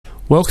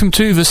Welcome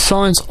to The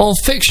Science of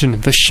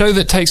Fiction, the show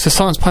that takes the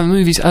science behind the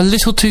movies a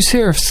little too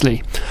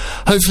seriously.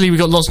 Hopefully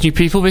we've got lots of new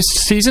people this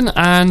season,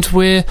 and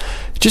we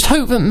just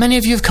hope that many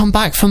of you have come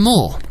back for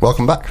more.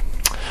 Welcome back.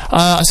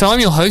 So I'm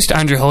your host,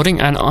 Andrew Holding,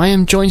 and I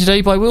am joined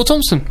today by Will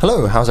Thompson.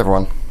 Hello, how's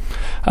everyone?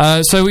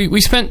 So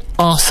we spent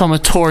our summer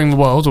touring the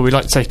world, or we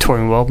like to say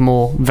touring the world,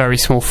 more very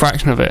small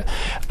fraction of it.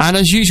 And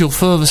as usual,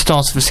 for the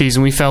start of the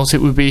season, we felt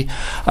it would be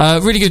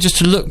really good just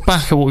to look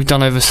back at what we've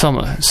done over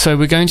summer. So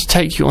we're going to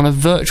take you on a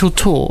virtual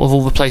tour of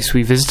all the places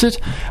we visited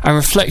and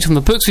reflect on the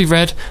books we've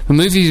read, the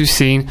movies we've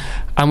seen,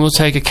 and we'll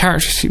take a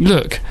characteristic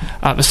look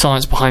at the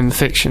science behind the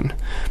fiction.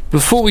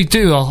 Before we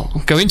do,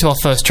 I'll go into our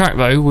first track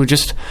though. We'll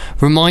just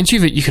remind you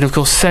that you can of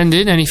course send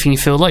in anything you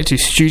feel like to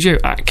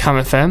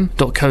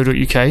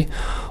studio@camfm.co.uk,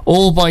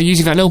 or by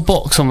using that little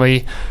box on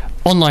the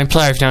online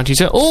player if you down to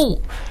use it. Or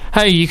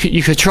hey, you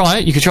could try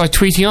it. You could try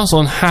tweeting us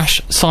on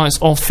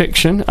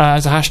 #ScienceOfFiction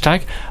as a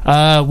hashtag.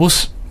 We'll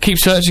keep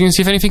searching and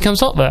see if anything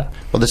comes up there.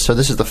 Well, this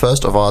is the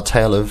first of our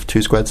tale of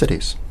two squared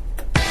cities.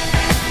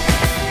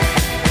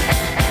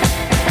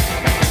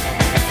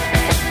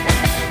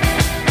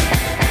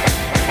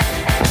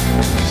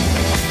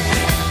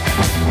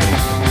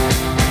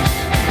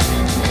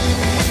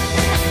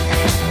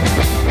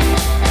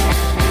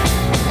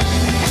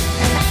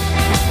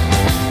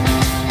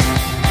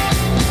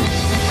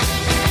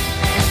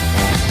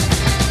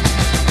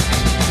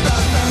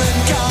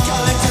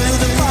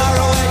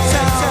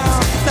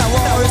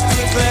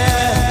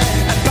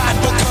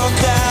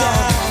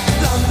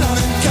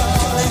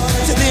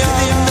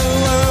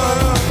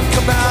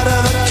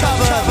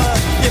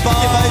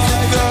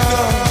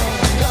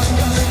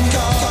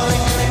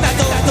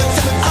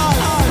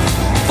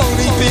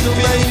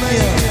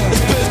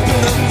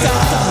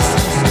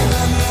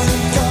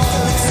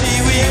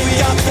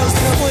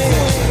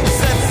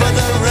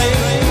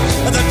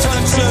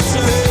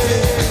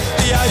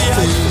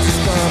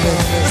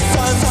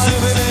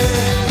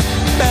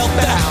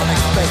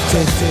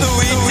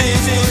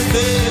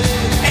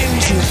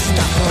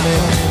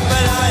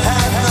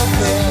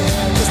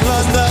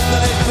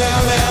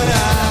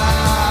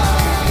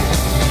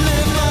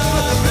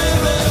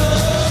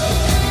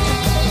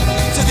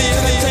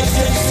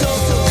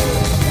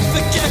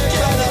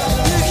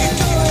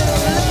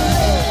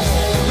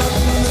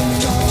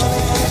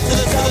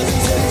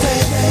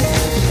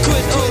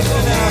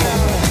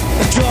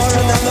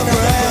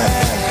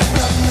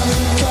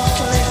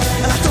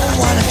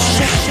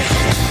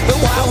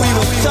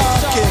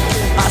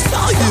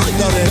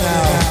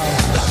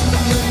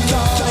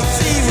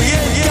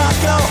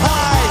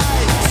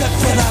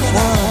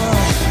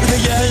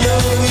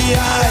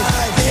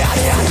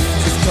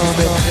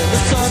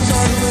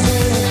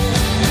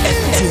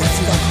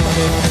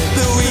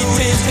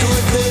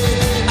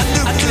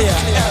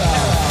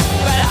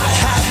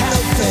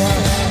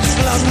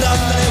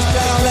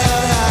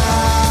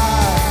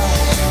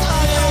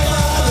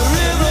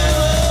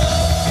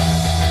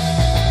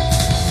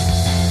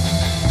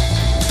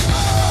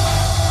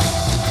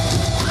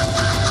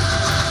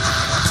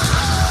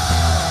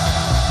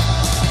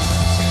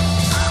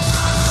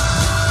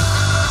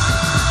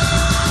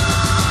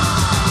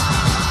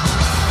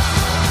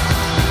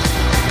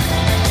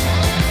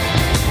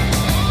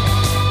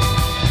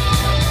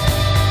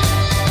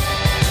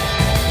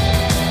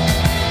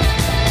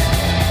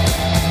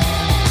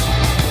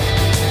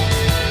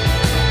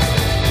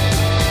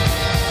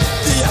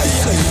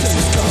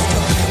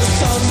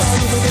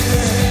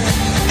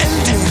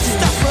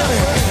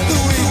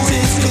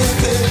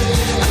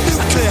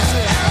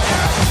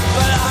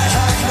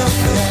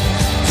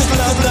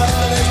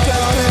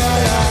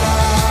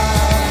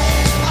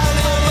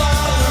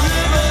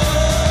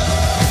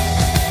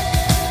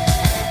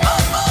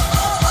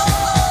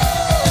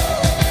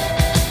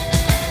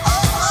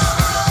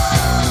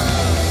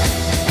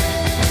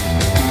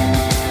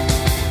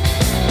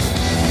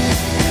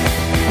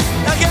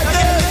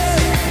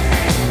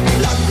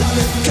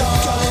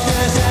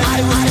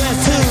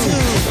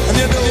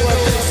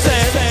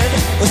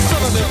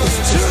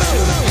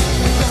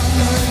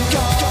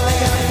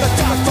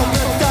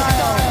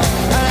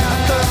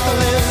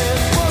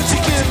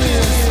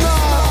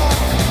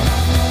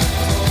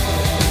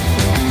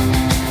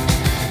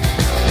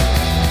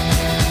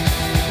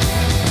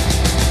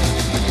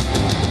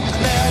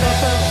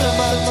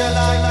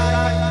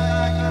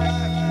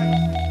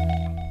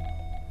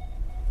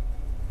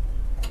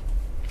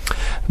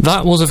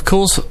 That was, of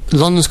course,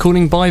 London's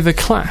Calling by The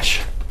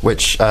Clash.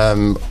 Which,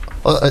 I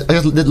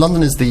guess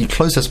London is the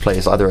closest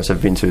place either of us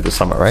have been to this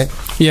summer, right?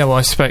 Yeah, well,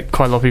 I suspect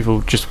quite a lot of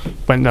people just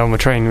went there on the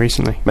train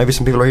recently. Maybe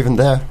some people are even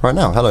there right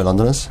now. Hello,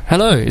 Londoners.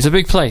 Hello, it's a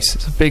big place.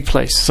 It's a big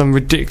place. Some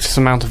ridiculous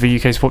amount of the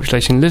UK's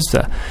population lives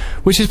there,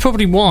 which is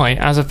probably why,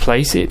 as a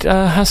place, it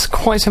has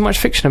quite so much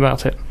fiction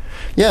about it.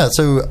 Yeah,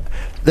 so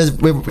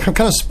we're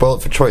kind of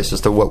spoiled for choice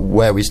as to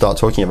where we start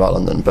talking about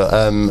London,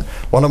 but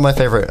one of my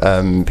favourite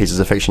pieces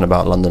of fiction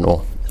about London,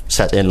 or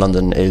set in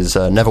London, is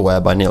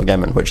Neverwhere by Neil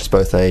Gaiman, which is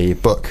both a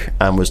book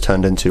and was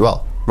turned into,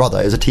 well,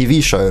 rather, is a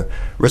TV show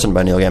written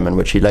by Neil Gaiman,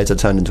 which he later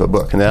turned into a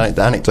book. And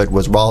the anecdote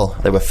was, while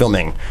they were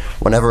filming,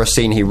 whenever a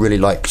scene he really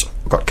liked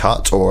got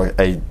cut, or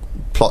a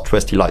plot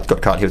twist he liked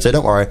got cut, he would say,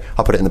 "Don't worry,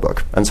 I'll put it in the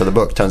book." And so the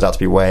book turns out to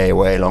be way,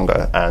 way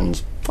longer,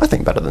 and I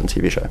think better than the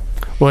TV show.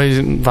 Well,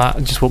 isn't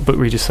that just what book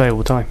readers say all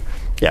the time?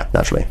 Yeah,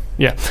 naturally.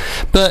 Yeah,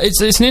 but it's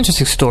an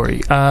interesting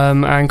story,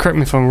 and correct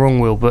me if I'm wrong,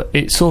 Will, but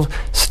it sort of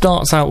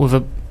starts out with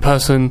a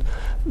person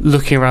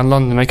looking around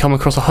London. They come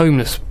across a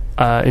homeless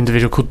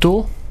individual called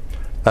Dor.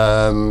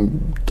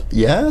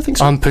 Yeah, I think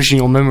so. I'm pushing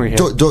your memory here.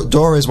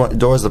 Dor is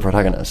the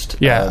protagonist.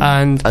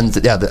 Yeah,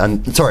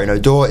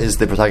 Dor is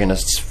the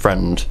protagonist's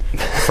friend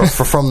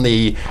from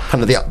the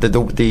kind of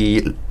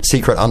the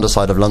secret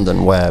underside of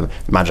London where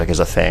magic is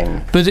a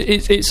thing. But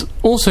it's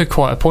also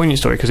quite a poignant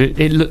story because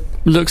it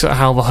looks at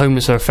how the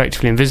homeless are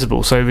effectively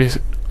invisible. So this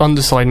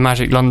underside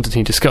magic London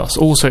he discussed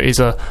also is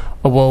a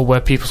world where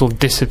people sort of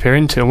disappear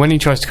into, and when he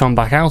tries to come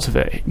back out of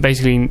it,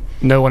 basically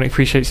no one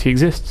appreciates he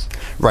exists.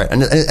 Right,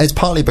 and it's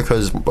partly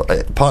because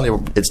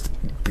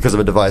of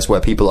a device where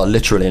people are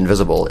literally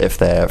invisible if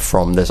they're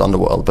from this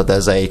underworld, but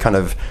there's a kind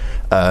of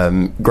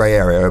grey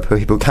area where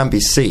people can be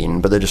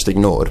seen but they're just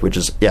ignored, which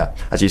is, yeah,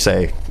 as you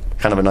say,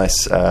 kind of a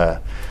nice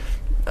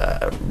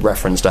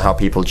reference to how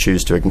people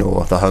choose to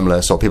ignore the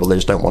homeless or people they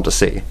just don't want to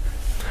see.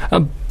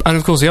 And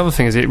of course the other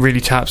thing is it really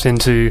taps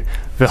into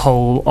the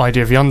whole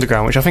idea of the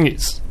underground, which I think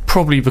it's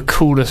probably the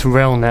coolest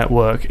rail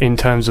network in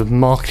terms of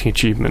marketing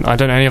achievement. I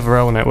don't know any other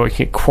rail network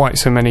can get quite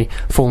so many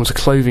forms of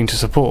clothing to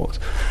support.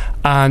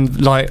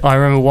 And like I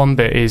remember one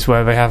bit is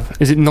where they have,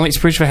 is it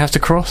Knightsbridge they have to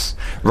cross?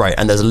 Right,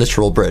 and there's a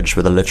literal bridge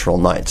with a literal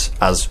knight,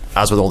 as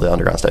with all the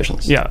underground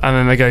stations. Yeah, and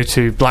then they go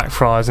to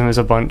Blackfriars and there's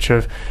a bunch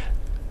of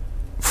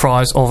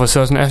friars of a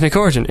certain ethnic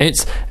origin.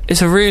 It's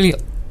a really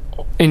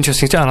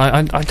interesting town.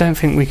 I don't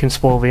think we can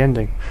spoil the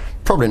ending.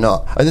 Probably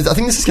not. I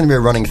think this is going to be a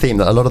running theme,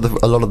 that a lot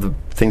of the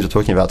things we're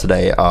talking about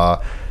today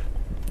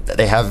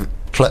they have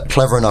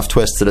clever enough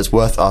twists that it's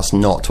worth us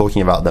not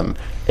talking about them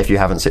if you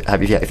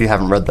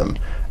haven't read them,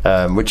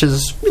 which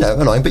is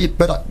annoying.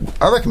 But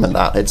I recommend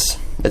that.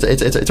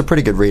 It's a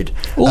pretty good read.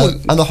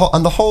 And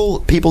the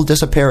whole people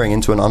disappearing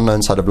into an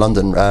unknown side of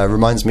London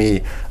reminds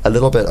me a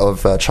little bit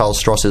of Charles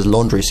Stross's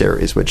Laundry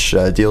series, which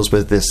deals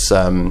with this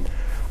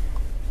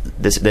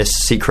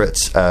secret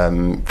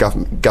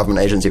government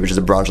agency, which is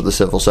a branch of the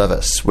civil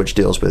service, which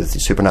deals with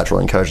supernatural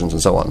incursions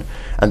and so on.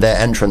 And their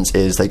entrance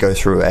is they go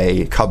through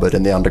a cupboard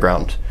in the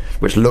underground,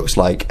 which looks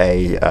like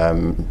a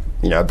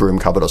broom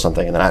cupboard or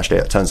something, and then actually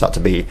it turns out to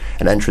be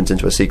an entrance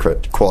into a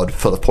secret quad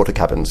full of porta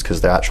cabins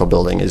because their actual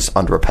building is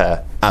under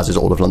repair, as is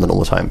all of London all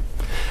the time.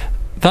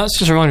 That's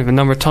just reminded me of a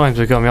number of times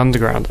we go on the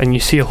underground and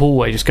you see a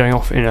hallway just going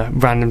off in a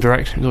random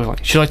direction. It's always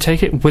like, should I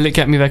take it? Will it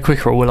get me there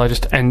quicker, or will I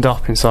just end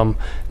up in some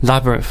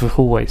labyrinth of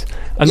hallways?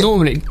 And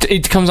normally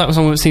it comes out with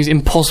something that seems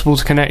impossible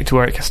to connect to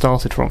where it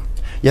started from.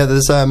 Yeah,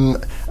 there's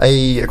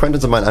a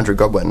acquaintance of mine, Andrew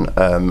Godwin,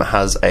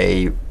 has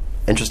a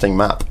interesting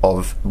map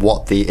of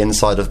what the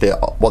inside of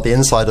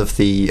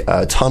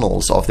the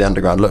tunnels of the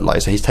underground look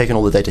like. So he's taken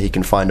all the data he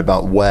can find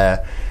about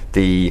where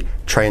the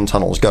train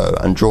tunnels go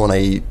and drawn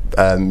a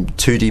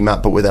 2D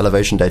map, but with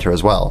elevation data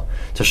as well,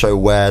 to show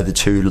where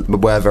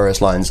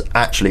various lines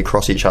actually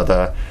cross each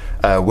other,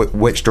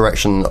 which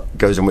direction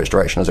goes in which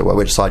direction, as it were,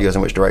 which side goes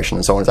in which direction,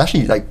 and so on. It's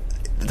actually like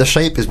the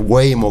shape is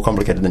way more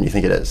complicated than you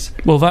think it is.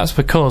 Well, that's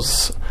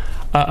because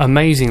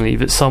amazingly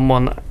that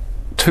someone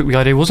took the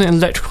idea, wasn't it,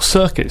 electrical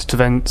circuits, to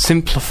then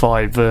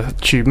simplify the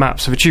tube map.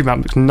 So the tube map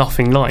looks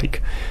nothing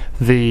like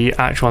the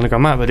actual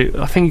underground map, but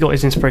I think he got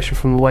his inspiration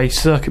from the way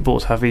circuit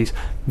boards have these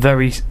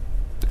very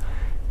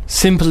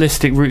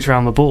simplistic routes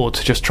around the board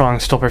to just try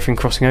and stop everything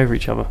crossing over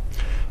each other.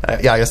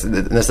 I guess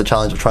there's the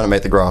challenge of trying to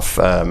make the graph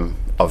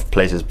of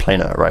places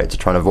planar, right? To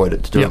try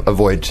and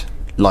avoid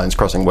lines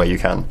crossing where you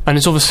can. And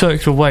in sort of a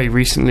circular way,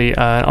 recently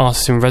an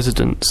artist in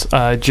residence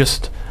on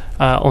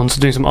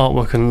doing some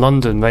artwork in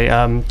London, they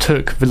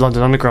took the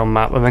London Underground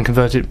map and then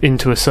converted it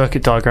into a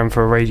circuit diagram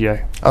for a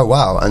radio. Oh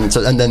wow!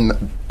 And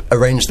then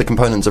arranged the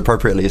components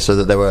appropriately so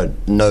that there were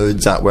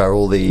nodes at where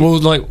all the...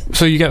 Well,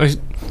 so you get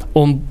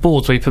on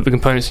boards where you put the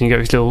components and you get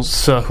these little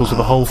circles with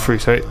a hole through,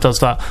 so it does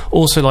that.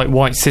 Also like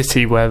White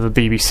City, where the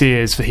BBC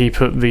is, he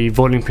put the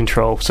volume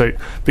control, but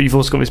you've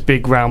also got this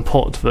big round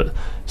pot that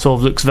sort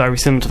of looks very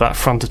similar to that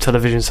front of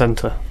television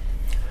centre.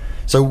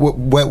 So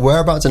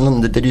whereabouts in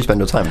London did you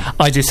spend your time?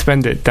 I did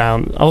spend it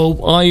down...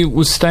 I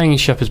was staying in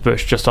Shepherd's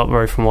Bush, just up the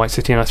road from White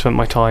City, and I spent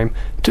my time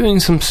doing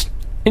some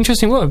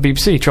interesting work with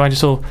BBC, trying to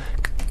sort of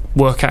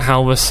work out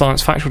how the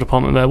science factual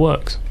department there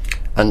works.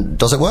 And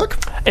does it work?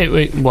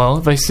 Well,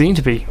 they seem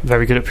to be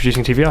very good at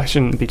producing TV. I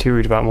shouldn't be too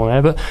rude about them on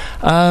air,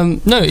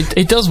 but no,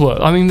 it does work.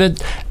 I mean,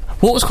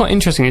 what was quite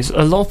interesting is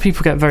a lot of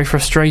people get very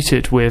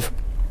frustrated with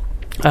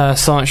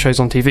science shows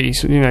on TV.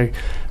 So,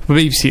 the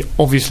BBC,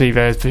 obviously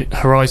there's the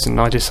Horizon,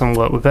 I did some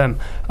work with them,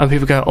 and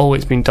people go, oh,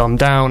 it's been dumbed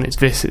down, it's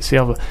this, it's the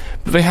other.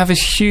 But they have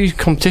this huge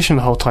competition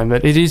the whole time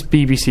that it is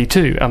BBC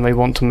Two, and they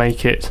want to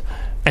make it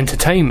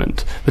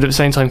entertainment, but at the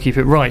same time keep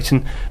it right.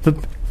 And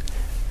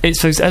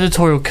it's those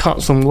editorial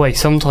cuts on the way,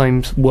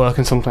 sometimes work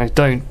and sometimes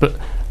don't, but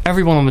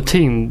everyone on the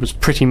team was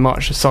pretty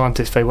much a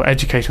scientist. They were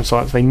educational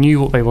scientists. They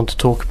knew what they wanted to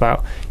talk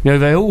about.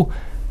 They all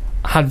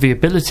had the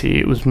ability.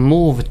 It was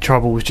more the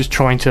trouble was just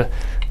trying to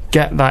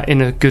get that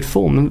in a good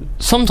form. And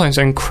sometimes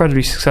they're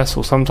incredibly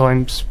successful.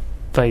 Sometimes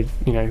they,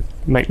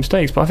 make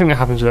mistakes. But I think that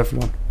happens with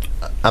everyone.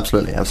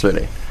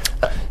 Absolutely.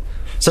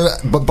 So,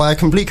 but by a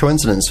complete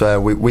coincidence,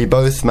 we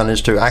both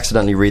managed to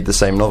accidentally read the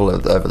same novel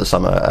over the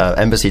summer,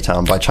 Embassy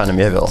Town by China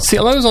Miéville. See,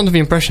 I was under the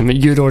impression that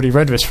you'd already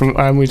read this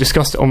we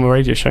discussed it on the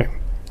radio show.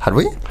 Had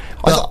we?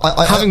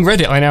 Having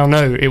read it, I now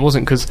know it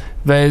wasn't, because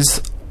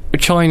there's a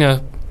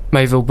China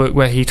Miéville book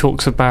where he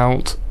talks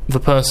about the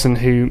person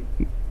who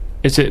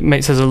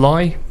says a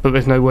lie, but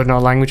there's no word in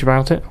our language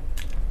about it.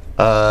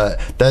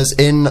 There's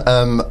in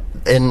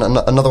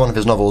another one of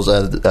his novels,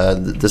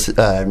 Perdido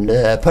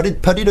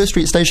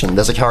Street Station,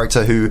 there's a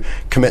character who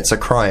commits a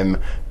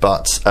crime,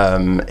 but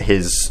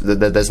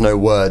there's no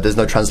word, there's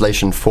no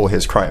translation for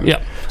his crime.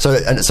 Yeah.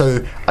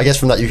 So I guess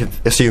from that you could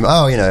assume,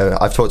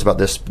 I've talked about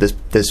this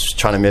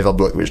China Miéville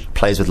book which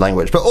plays with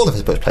language, but all of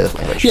his books play with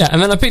language. Yeah,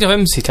 and then I picked up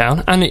Embassy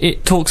Town, and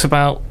it talks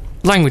about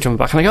language on the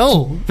back, and I go,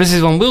 oh, this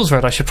is one Will's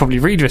read, I should probably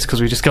read this because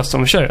we discussed it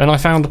on the show. And I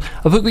found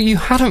a book that you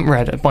hadn't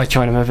read by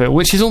China Miéville,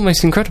 which is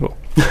almost incredible.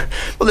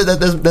 Well,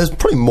 there's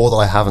probably more that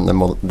I haven't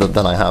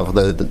than I have,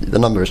 although the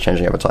number is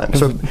changing over time.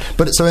 So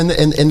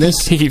in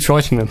this, he keeps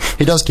writing them.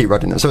 He does keep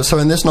writing them. So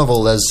in this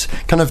novel, there's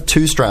kind of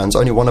two strands,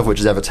 only one of which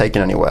is ever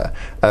taken anywhere.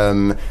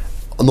 On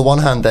the one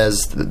hand,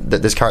 there's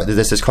this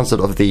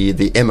concept of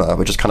the Immer,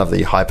 which is kind of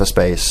the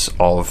hyperspace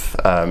of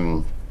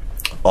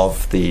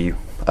the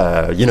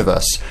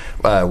universe,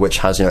 which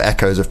has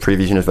echoes of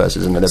previous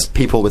universes, and there's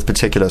people with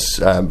particular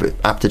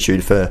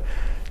aptitude for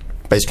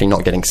basically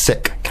not getting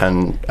sick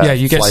can you fly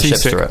get ships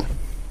seasick. through it.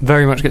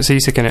 Very much get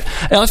seasick in it.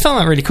 And I found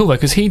that really cool though,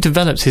 because he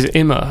develops his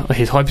Immer,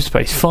 his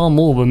hyperspace, far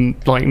more than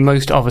like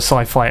most other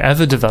sci-fi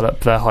ever develop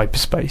their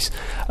hyperspace.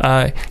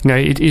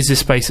 It is a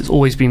space that's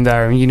always been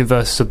there, and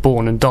universes are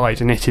born and died,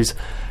 and it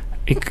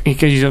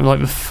gives you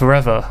like the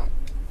forever.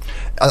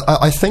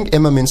 I think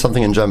Immer means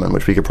something in German,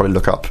 which we could probably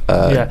look up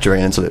during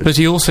an interlude. But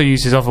he also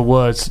uses other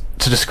words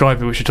to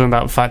describe it, which are talking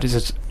about the fact it's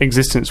its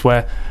existence,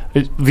 where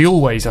the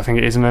always, I think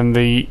it is, and then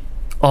the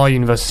our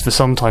universe is for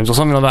sometimes, or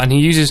something like that, and he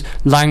uses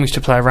language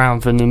to play around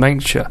with the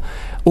nomenclature.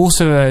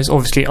 Also, there's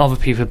obviously other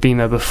people who have been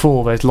there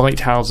before. There's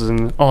lighthouses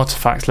and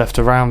artefacts left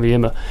around the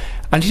Immer,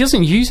 and he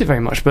doesn't use it very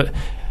much, but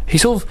he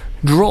sort of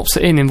drops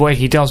it in the way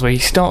he does, where he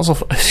starts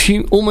off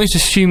almost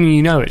assuming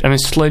you know it, and then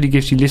slowly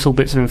gives you little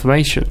bits of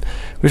information,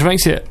 which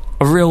makes it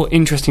a real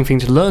interesting thing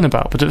to learn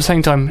about. But at the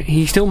same time,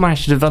 he still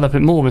managed to develop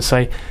it more than,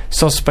 say,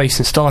 Subspace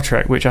and Star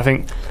Trek, which I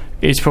think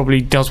it probably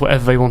does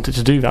whatever they wanted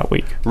to do that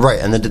week. Right,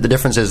 and the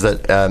difference is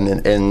that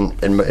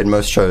in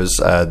most shows,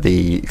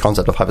 the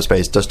concept of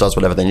hyperspace just does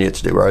whatever they need it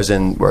to do. Whereas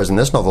in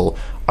this novel,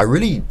 I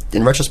really,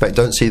 in retrospect,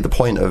 don't see the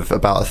point of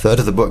about a third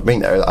of the book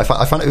being there. I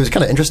found it was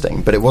kind of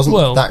interesting, but it wasn't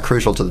that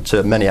crucial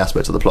to many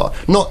aspects of the plot.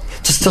 Not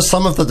to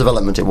some of the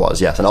development, it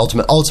was, yes, and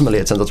ultimately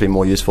it turns out to be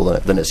more useful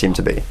than it seemed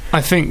to be.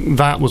 I think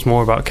that was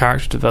more about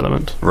character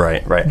development.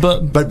 Right.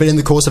 But in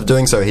the course of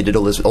doing so, he did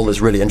all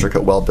this really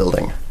intricate world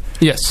building.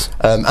 Yes,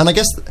 and I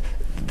guess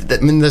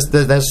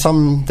there's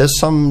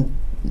some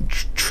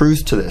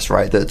truth to this,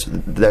 right?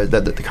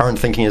 That the current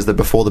thinking is that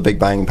before the Big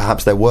Bang,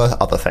 perhaps there were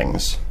other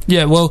things.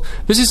 Yeah, well,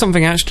 this is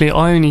something actually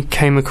I only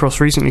came across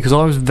recently, because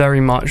I was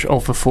very much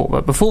of the thought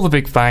that before the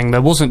Big Bang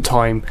there wasn't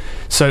time,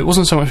 so it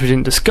wasn't so much we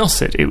didn't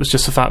discuss it, it was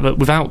just the fact that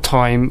without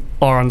time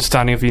our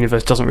understanding of the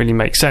universe doesn't really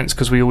make sense,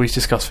 because we always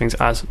discuss things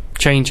as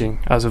changing,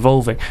 as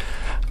evolving.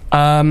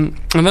 And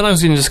then I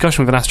was in a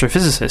discussion with an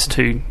astrophysicist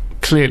who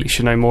clearly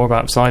should know more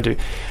about this than I do,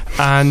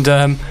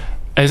 and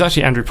it's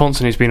actually Andrew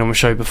Ponson, who's been on the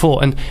show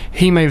before, and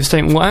he made the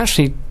statement, well,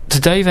 actually,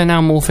 today they're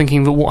now more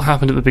thinking that what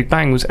happened at the Big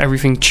Bang was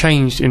everything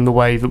changed in the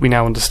way that we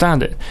now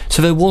understand it.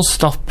 So there was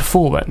stuff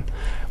before then.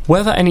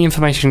 Whether any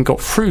information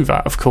got through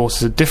that, of course,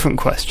 is a different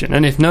question,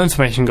 and if no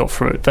information got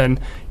through it, then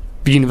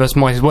the universe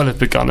might as well have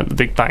begun at the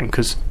Big Bang,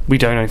 because we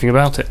don't know anything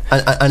about it.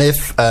 And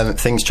if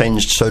things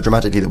changed so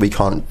dramatically that we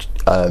can't,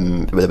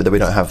 that we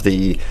don't have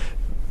the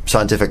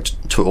scientific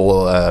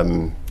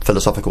or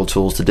philosophical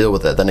tools to deal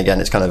with it, then again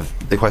it's kind of,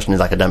 the question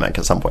is academic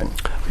at some point.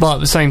 But at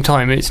the same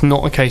time, it's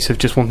not a case of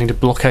just wanting to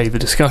blockade the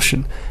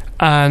discussion,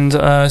 and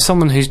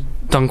someone who's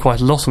done quite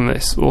a lot on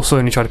this, or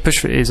certainly tried to push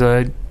for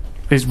it,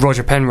 is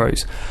Roger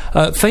Penrose,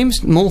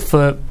 famous more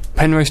for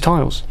Penrose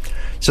tiles.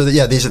 So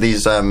these are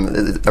these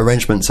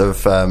arrangements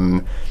of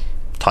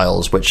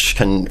tiles which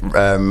can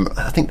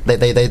I think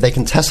they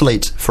can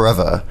tessellate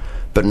forever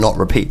but not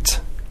repeat.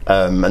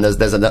 And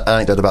there's an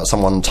anecdote about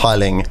someone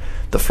tiling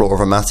the floor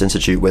of a maths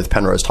institute with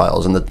Penrose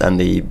tiles, and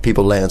the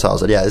people laying the tiles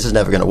said, this is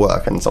never going to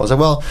work. And someone said,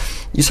 well,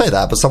 you say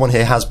that, but someone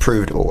here has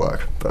proved it will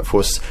work. But of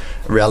course,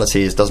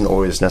 reality doesn't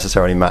always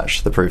necessarily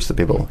match the proofs that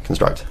people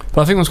construct.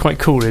 But I think what's quite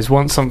cool is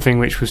once something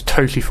which was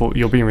totally thought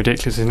you're being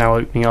ridiculous is now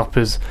opening up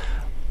as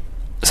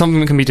something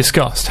that can be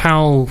discussed.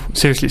 How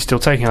seriously it's still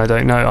taken, I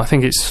don't know. I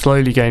think it's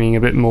slowly gaining a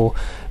bit more.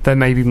 There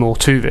may be more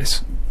to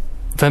this.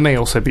 There may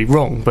also be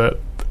wrong, but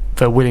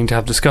they're willing to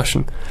have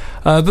discussion.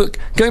 But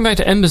going back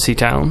to Embassy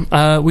Town,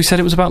 we said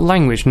it was about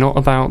language, not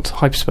about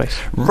hyperspace.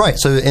 Right.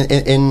 So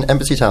in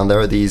Embassy Town, there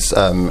are these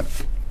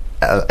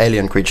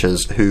alien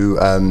creatures who,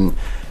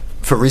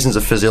 for reasons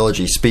of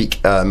physiology,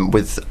 speak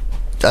with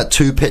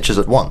two pitches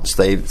at once.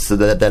 So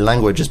their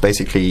language is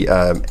basically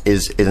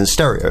is in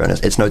stereo, and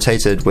it's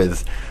notated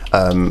with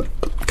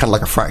kind of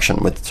like a fraction,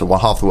 with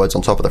half the words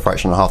on top of the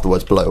fraction and half the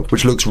words below,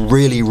 which looks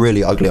really,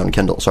 really ugly on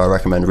Kindle. So I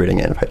recommend reading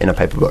it in a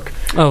paper book.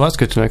 Oh, that's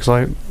good to know,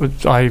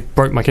 because I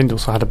broke my Kindle,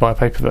 so I had to buy a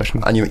paper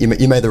version. And you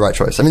made the right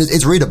choice. I mean,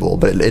 it's readable,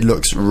 but it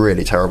looks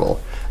really terrible.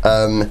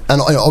 And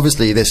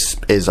obviously, this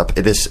is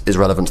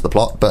relevant to the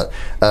plot, but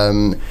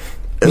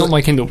not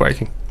my Kindle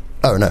breaking.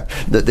 Oh no!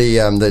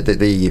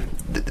 The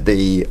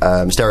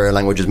stereo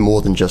language is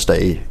more than just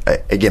a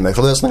gimmick.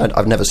 Although that's something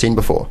I've never seen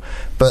before.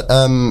 But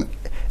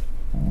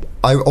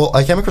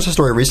I came across a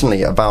story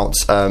recently about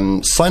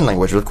sign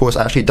language, which of course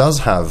actually does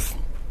have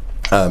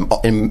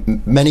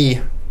in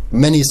many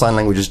sign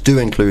languages do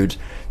include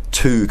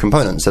two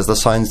components. There's the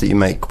signs that you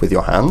make with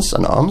your hands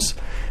and arms,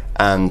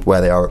 and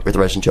where they are with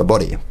relation to your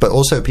body. But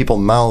also, people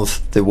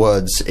mouth the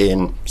words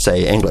in,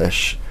 say,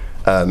 English.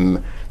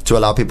 To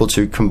allow people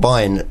to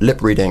combine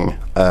lip reading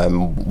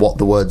what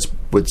the words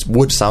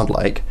would sound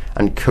like,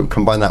 and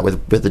combine that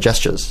with the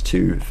gestures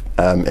to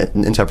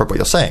interpret what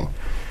you're saying.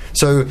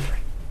 So,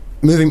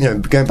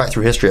 going back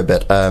through history a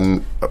bit,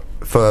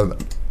 for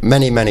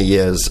many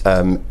years,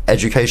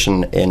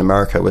 education in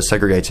America was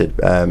segregated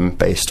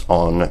based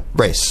on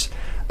race,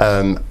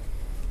 and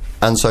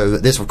so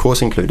this, of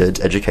course,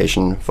 included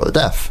education for the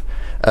deaf.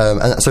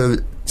 And so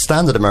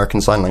standard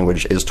American Sign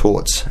Language is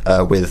taught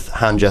with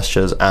hand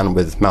gestures and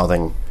with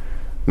mouthing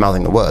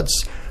the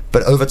words.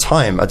 But over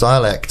time, a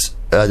dialect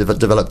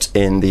developed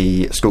in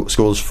the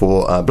schools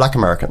for black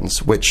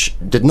Americans, which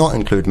did not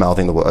include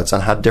mouthing the words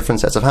and had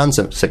different sets of hand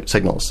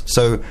signals.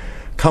 So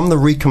come the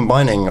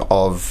recombining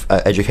of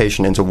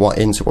education into what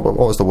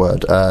was the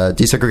word?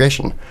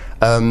 Desegregation.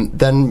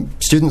 Then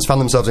students found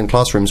themselves in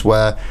classrooms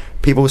where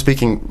people were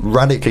speaking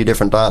radically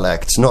different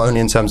dialects, not only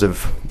in terms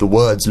of the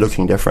words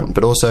looking different,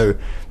 but also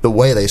the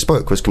way they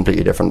spoke was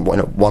completely different.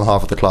 One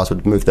half of the class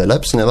would move their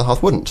lips and the other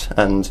half wouldn't.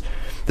 And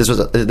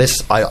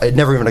it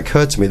never even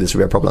occurred to me this would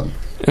be a problem.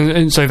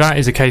 And so that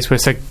is a case where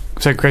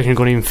segregation has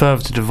gone even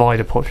further to divide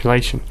a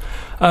population.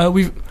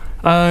 We've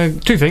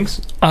two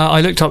things.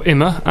 I looked up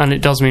Immer, and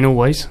it does mean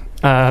always.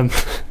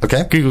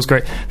 Okay. Google's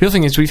great. The other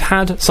thing is we've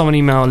had someone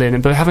email in,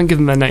 but haven't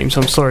given their name,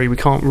 so I'm sorry we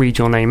can't read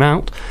your name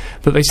out.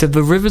 But they said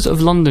the Rivers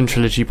of London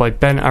trilogy by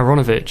Ben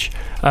Aronovich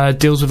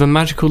deals with a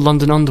magical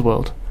London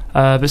underworld.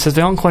 But it says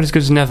they aren't quite as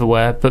good as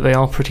Neverwhere, but they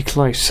are pretty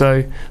close,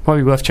 so might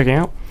be worth checking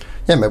out.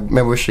 Yeah,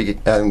 maybe we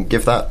should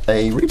give that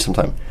a read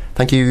sometime.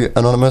 Thank you,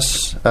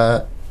 anonymous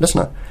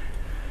listener.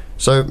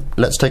 So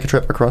let's take a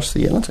trip across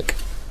the Atlantic.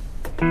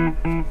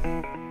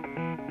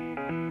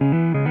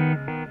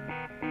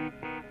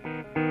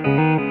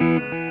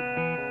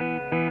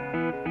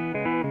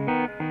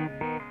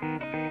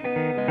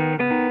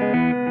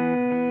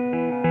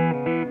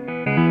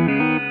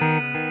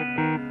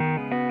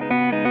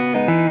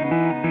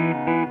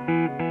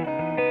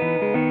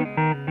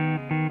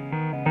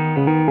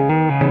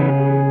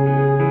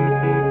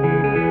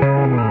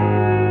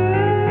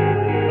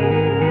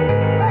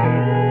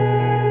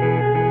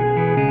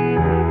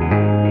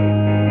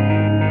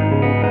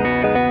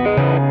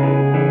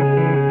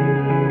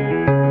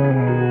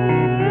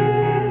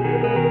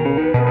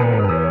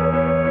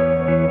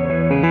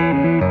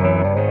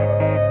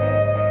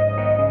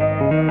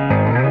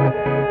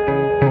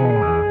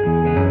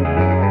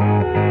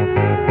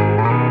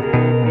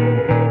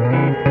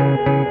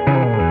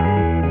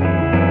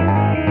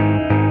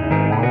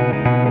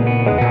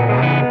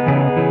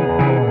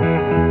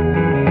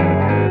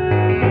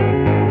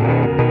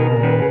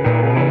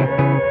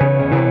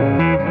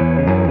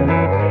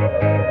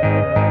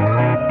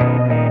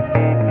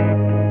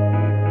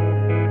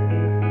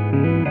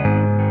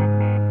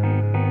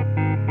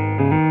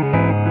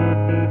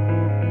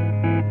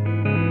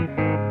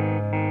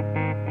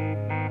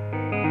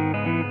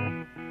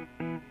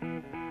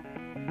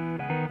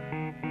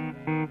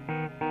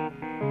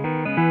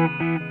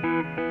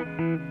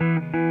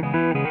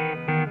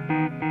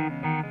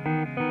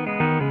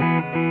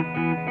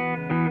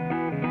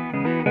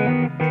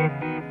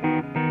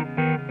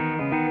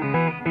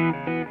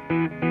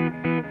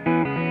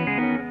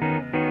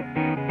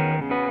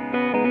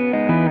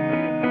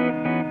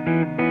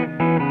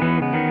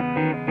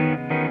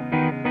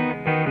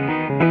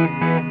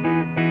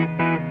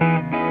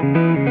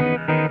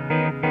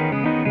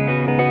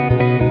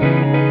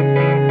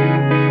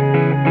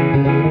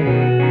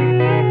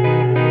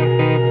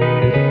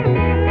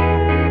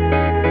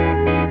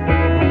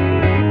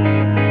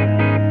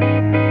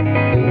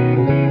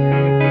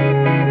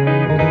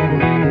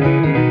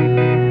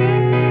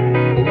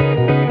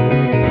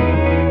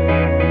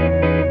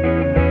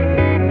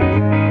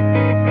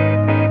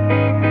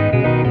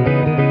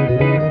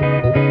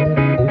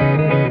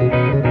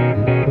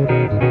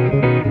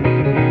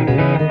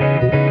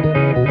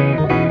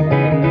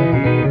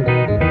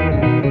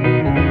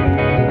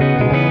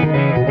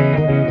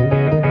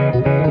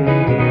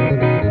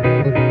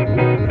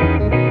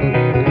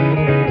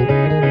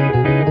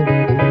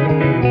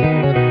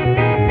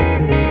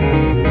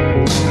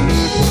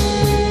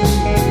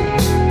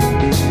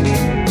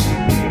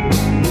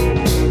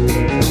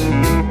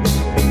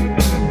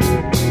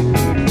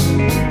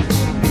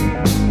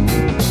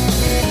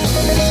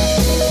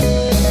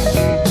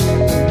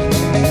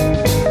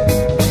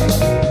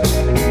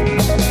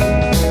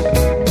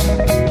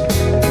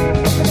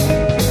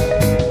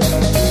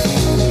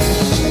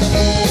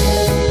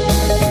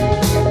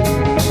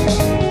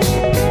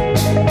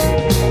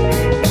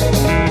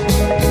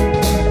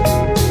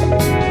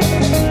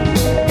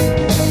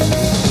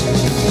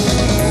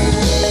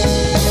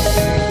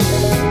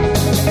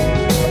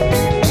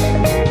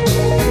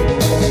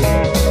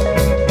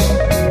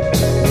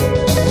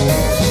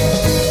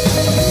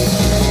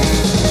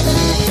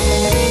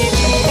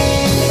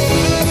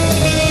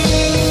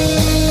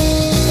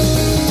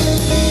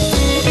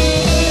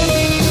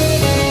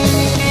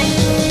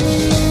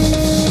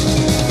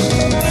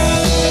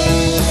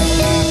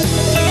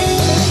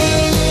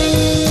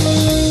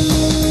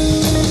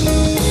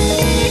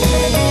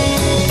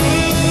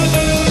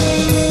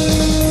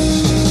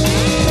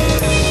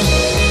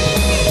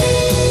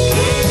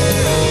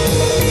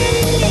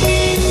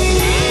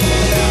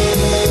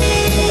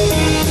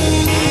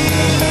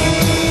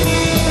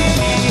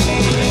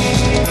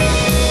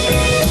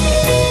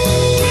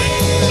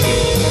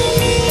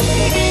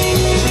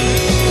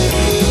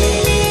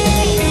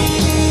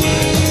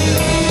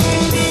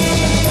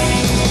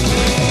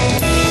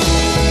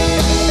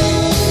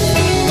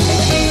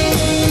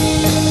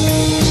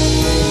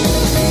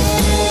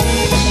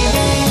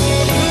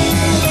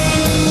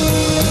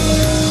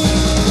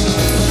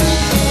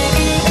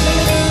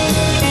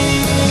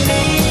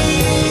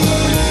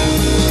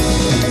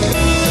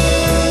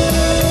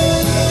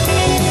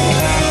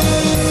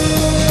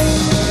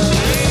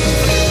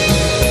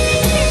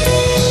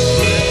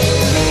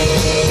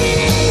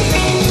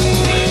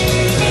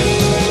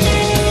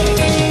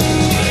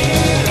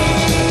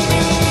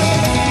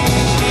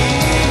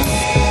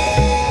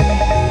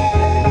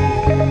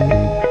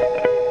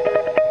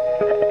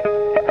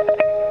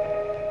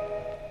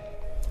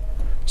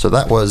 So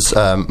that was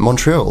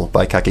Montreal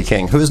by Kaki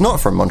King, who is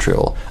not from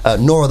Montreal,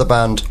 nor are the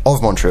band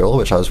of Montreal,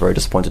 which I was very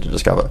disappointed to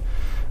discover.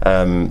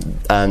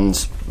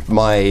 And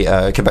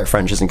my Quebec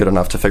French isn't good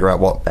enough to figure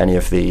out what any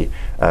of the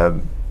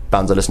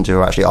bands I listen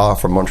to actually are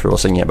from Montreal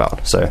singing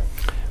about. So,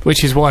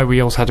 which is why we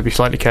also had to be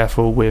slightly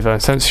careful with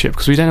censorship,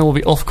 because we don't know what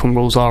the Ofcom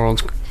rules are on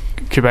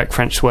Quebec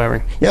French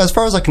swearing. Yeah, as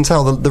far as I can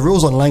tell, the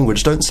rules on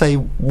language don't say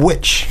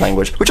which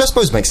language, which I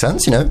suppose makes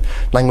sense.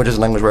 Language is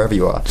a language wherever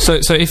you are. So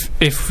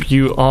if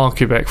you are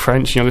Quebec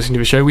French and you're listening to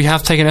the show, we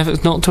have taken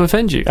efforts not to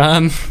offend you.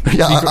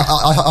 Yeah,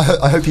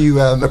 I hope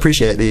you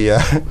appreciate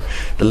the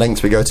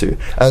lengths we go to.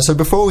 So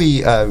before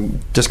we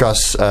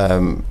discuss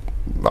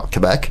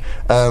Quebec,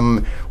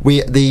 our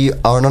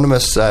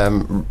anonymous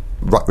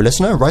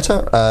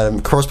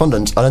writer,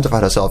 correspondent,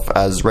 identified herself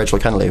as Rachel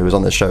Kennelly, who was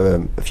on this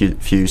show a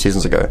few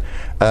seasons ago,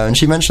 and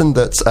she mentioned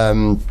that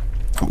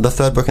the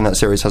third book in that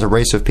series has a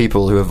race of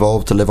people who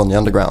evolved to live on the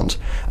underground,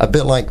 a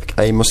bit like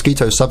a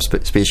mosquito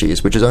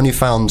subspecies, which is only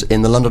found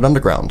in the London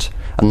Underground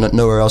and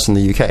nowhere else in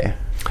the UK.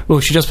 Well,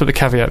 she just put the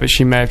caveat that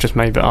she may have just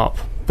made it up,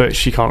 but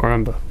she can't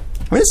remember.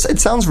 I mean, it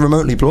sounds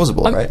remotely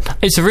plausible, right?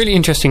 It's a really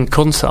interesting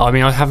concept. I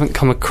mean, I haven't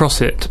come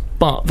across it,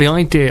 but the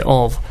idea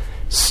of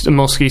a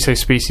mosquito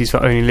species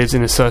that only lives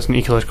in a certain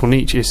ecological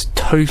niche is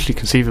totally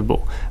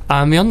conceivable.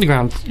 And the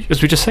underground,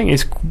 as we were just saying,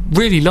 is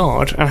really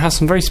large and has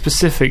some very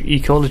specific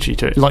ecology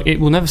to it. Like,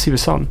 it will never see the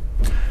sun.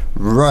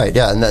 Right,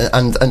 yeah,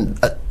 and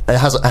it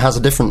has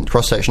a different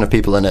cross-section of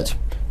people in it,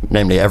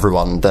 namely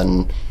everyone,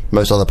 than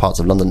most other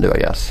parts of London do, I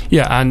guess.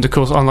 Yeah, and of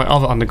course, unlike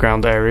other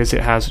underground areas,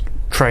 it has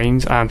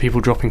trains and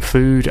people dropping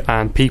food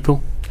and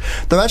people.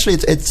 Though actually,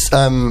 it's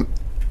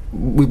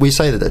we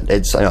say that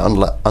it's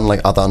unlike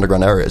other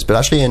underground areas, but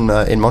actually in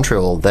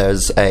Montreal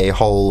there's a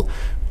whole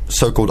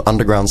so-called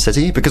underground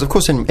city, because of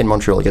course in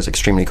Montreal it gets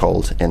extremely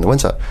cold in the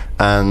winter,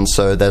 and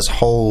so there's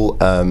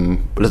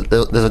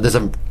there's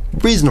a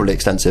reasonably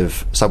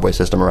extensive subway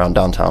system around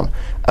downtown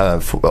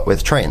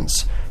with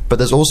trains, but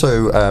there's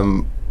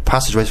also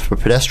passageways for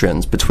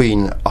pedestrians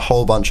between a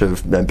whole bunch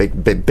of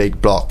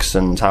big blocks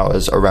and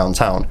towers around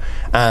town,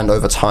 and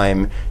over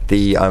time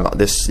these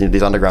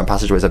underground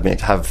passageways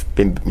have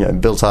been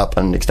built up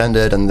and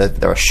extended, and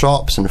there are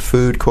shops and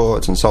food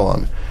courts and so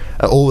on,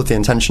 all with the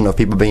intention of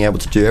people being able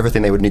to do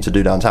everything they would need to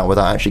do downtown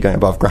without actually going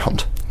above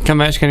ground. Can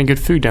they actually get any good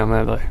food down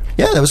there, though?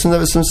 Yeah, there was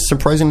some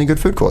surprisingly good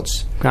food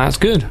courts. That's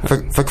good.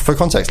 For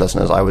context,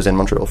 listeners, I was in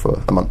Montreal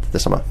for a month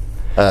this summer.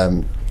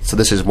 So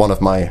this is one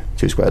of my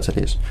two squared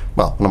cities.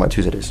 Well, one of my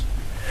two cities.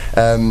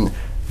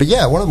 But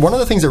yeah, one of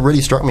the things that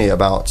really struck me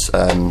about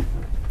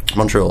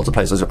Montreal as a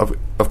place is,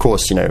 of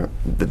course,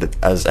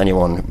 as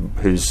anyone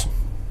who's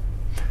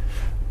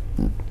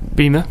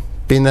been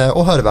there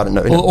or heard about it,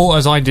 or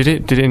as I did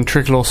it in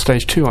Tricolour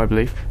Stage 2, I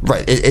believe.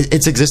 Right,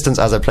 its existence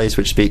as a place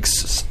which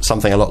speaks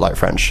something a lot like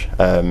French,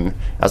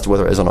 as to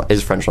whether it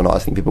is French or not, I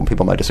think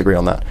people might disagree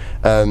on that.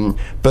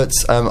 But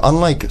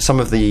unlike some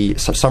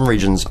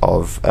regions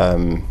of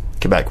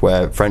Quebec,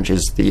 where French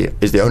is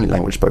the only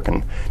language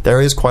spoken,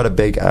 there is quite a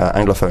big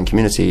Anglophone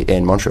community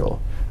in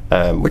Montreal,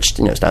 which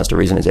stands to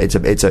reason.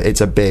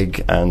 It's a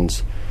big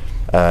and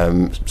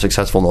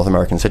successful North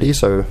American city,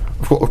 so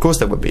of course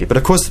there would be. But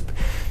of course,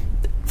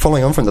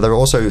 following on from that, there are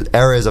also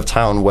areas of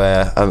town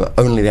where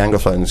only the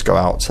Anglophones go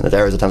out, and there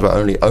are areas of towns where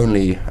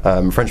only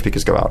French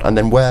speakers go out. And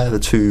then where the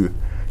two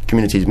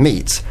communities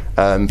meet,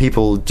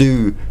 people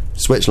do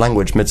switch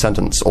language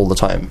mid-sentence all the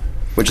time,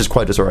 which is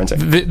quite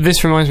disorienting.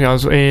 This reminds me, I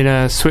was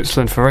in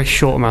Switzerland for a very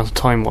short amount of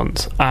time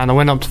once, and I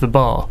went up to the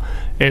bar.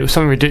 It was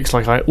something ridiculous,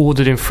 like I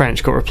ordered in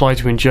French, got replied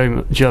to in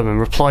German,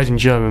 replied in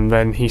German,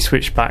 then he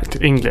switched back to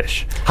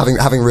English.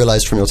 Having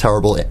realised from your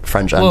terrible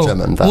French and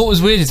German that... What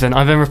was weird is then,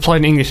 I then replied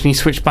in English and he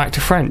switched back to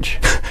French.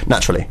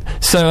 Naturally.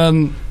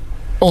 So,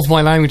 of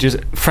my languages,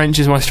 French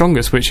is my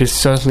strongest, which is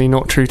certainly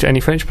not true to any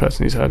French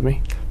person who's heard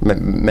me.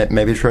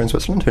 Maybe true in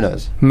Switzerland, who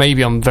knows?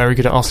 Maybe I'm very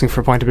good at asking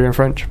for a pint of beer in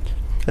French.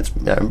 It's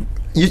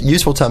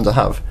useful term to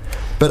have.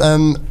 But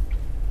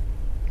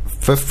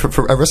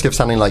for a risk of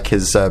sounding like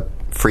his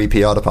free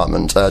PR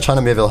department,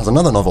 China Miéville has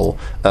another novel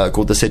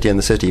called The City and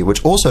the City,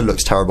 which also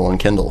looks terrible on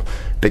Kindle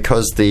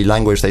because the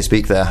language they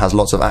speak there has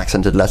lots of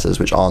accented letters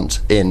which aren't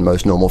in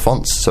most normal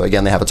fonts. So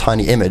again, they have a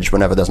tiny image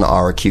whenever there's an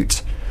R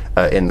acute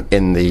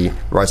in the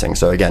writing.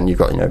 So again, you've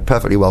got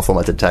perfectly well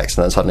formatted text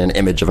and then suddenly an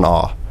image of an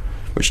R,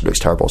 which looks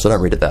terrible, so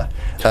don't read it there.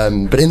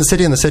 But in The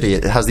City and the City,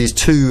 it has these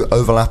two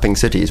overlapping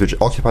cities which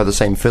occupy the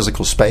same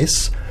physical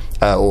space,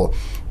 or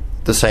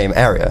the same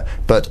area,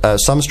 but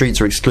some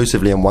streets are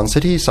exclusively in one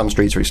city, some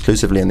streets are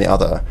exclusively in the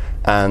other,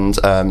 and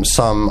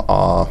some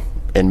are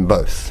in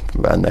both,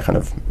 and they're kind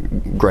of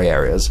grey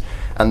areas.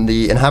 And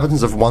the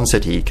inhabitants of one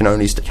city can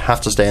only have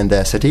to stay in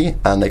their city,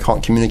 and they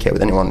can't communicate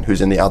with anyone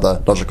who's in the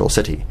other logical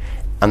city.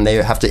 And they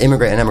have to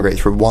immigrate and emigrate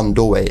through one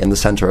doorway in the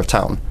centre of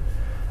town,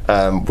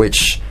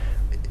 which...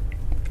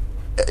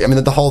 I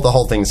mean, the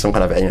whole thing is some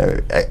kind of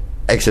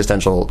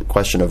existential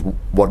question of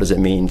what does it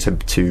mean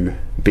to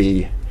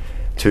be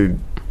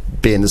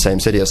in the same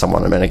city as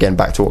someone. I mean, again,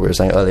 back to what we were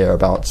saying earlier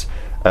about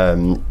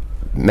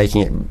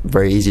making it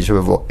very easy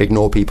to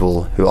ignore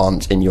people who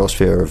aren't in your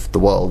sphere of the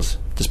world,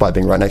 despite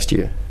being right next to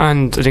you.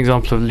 And an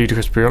example of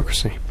ludicrous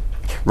bureaucracy.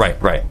 Right.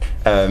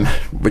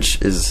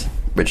 Which I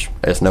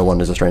guess no one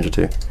is a stranger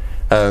to.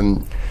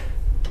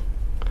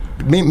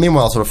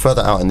 Meanwhile, sort of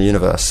further out in the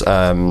universe,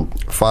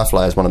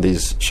 Firefly is one of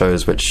these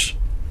shows which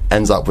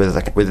ends up with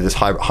this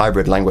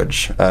hybrid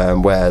language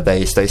where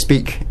they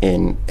speak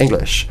in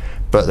English,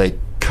 but they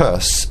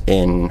curse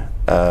in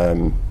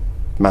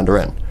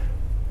Mandarin.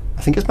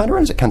 I think it's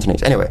Mandarin, is it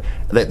Cantonese? Anyway,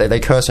 they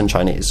curse in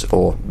Chinese,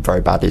 or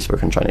very badly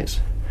spoken Chinese.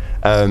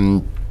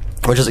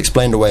 Which is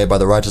explained away by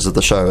the writers of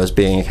the show as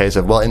being a case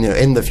of, well,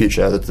 in the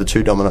future, the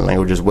two dominant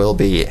languages will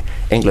be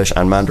English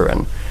and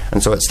Mandarin,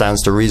 and so it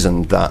stands to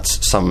reason that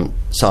some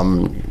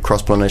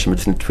cross-pollination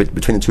between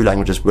the two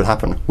languages will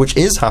happen, which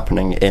is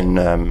happening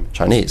in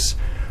Chinese,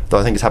 though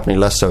I think it's happening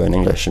less so in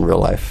English in real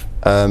life.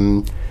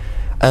 And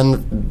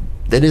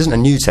it isn't a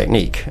new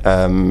technique.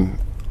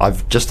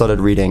 I've just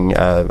started reading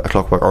A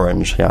Clockwork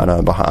Orange. Yeah, I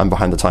know, I'm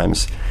behind the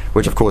times,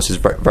 which of course is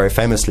very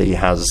famously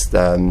has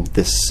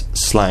this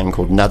slang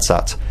called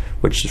nadsat,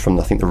 which is from,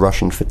 I think, the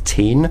Russian for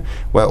teen,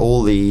 where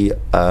all the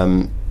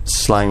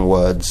slang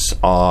words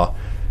are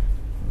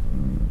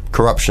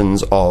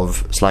corruptions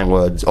of slang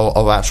words, or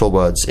of actual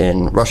words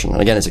in Russian.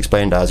 And again, it's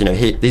explained as,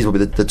 these will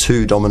be the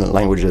two dominant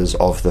languages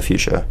of the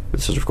future.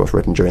 This was, of course,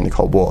 written during the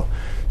Cold War.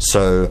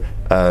 So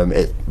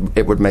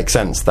it would make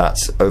sense that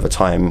over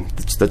time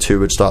the two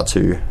would start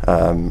to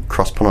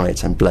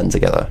cross-pollinate and blend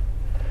together.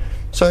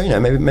 So,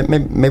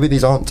 maybe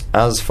these aren't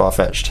as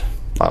far-fetched.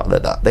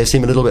 They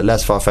seem a little bit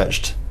less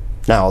far-fetched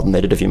now than they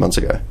did a few months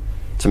ago,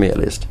 to me at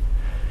least.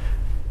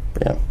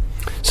 But yeah.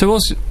 So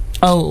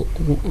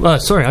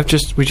sorry,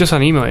 we just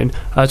had an email in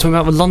talking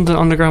about the London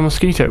Underground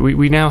mosquito.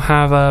 We now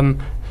have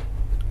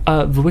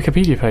the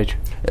Wikipedia page.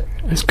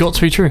 It's got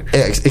to be true.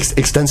 Yeah,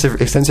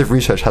 extensive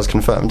research has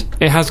confirmed.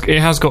 It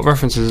has got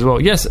references as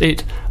well. Yes,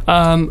 it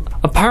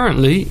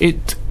apparently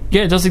it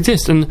does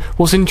exist. And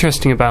what's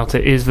interesting about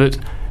it is that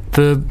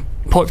the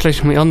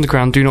population from the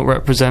underground do not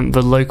represent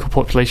the local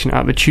population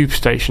at the tube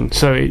station.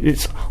 So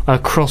it's a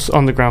cross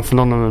underground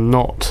phenomenon,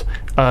 not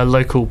a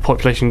local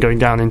population going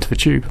down into the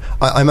tube.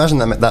 I imagine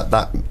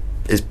that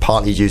is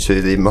partly due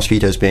to the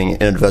mosquitoes being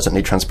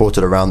inadvertently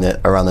transported around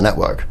the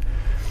network.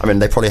 I mean,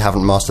 they probably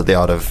haven't mastered the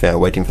art of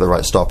waiting for the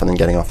right stop and then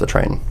getting off the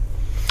train.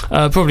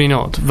 Probably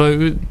not,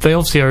 though they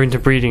obviously are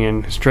interbreeding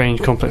in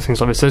strange, complex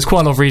things like this. So there's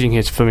quite a lot of reading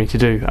here for me to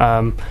do,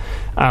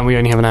 and we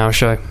only have an hour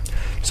show.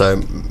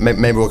 So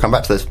maybe we'll come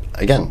back to this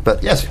again.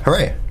 But yes,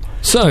 hooray.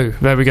 So,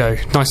 there we go.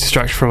 Nice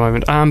distraction for a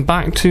moment. And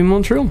back to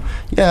Montreal.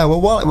 Yeah,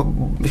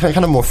 well,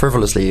 kind of more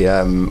frivolously,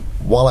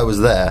 while I was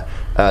there,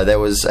 there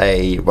was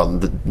it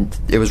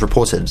was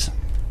reported,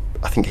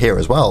 I think here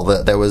as well,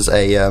 that there was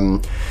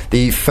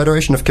the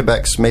Federation of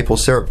Quebec's maple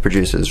syrup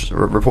producers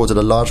reported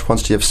a large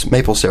quantity of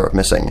maple syrup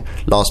missing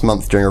last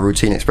month during a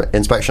routine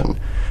inspection,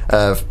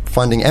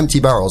 finding empty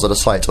barrels at a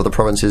site of the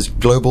province's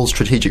Global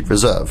Strategic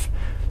Reserve.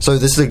 So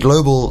this is a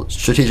global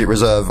strategic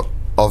reserve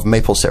of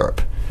maple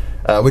syrup,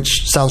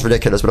 which sounds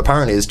ridiculous, but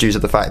apparently it's due to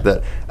the fact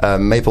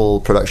that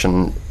maple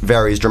production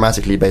varies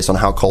dramatically based on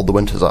how cold the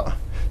winters are.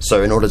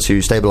 So in order to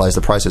stabilise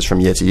the prices from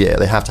year to year,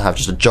 they have to have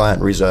just a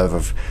giant reserve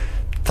of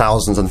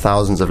thousands and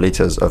thousands of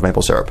litres of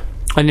maple syrup.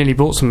 I nearly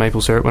bought some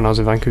maple syrup when I was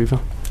in Vancouver.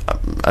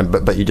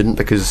 But you didn't,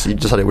 because you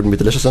decided it wouldn't be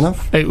delicious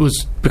enough? It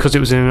was because it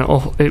was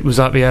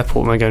at the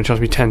airport and they're going to charge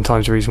me 10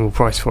 times the reasonable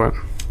price for it.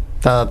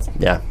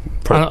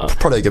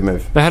 Probably a good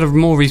move. They had a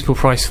more reasonable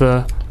price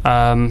for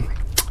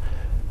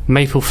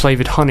maple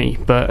flavoured honey,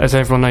 but as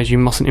everyone knows, you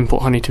mustn't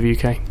import honey to the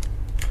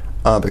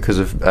UK. Because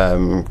of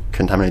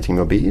contaminating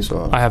your bees?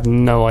 Or? I have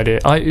no idea.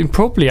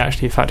 Probably,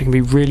 actually, in fact, it can be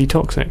really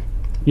toxic.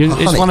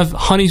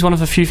 Honey's one of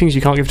the few things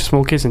you can't give to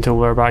small kids until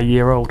they're about a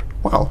year old.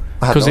 Wow,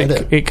 I had no idea.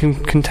 Because it can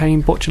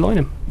contain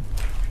botulinum.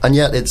 And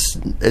yet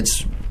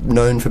it's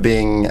known for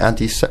being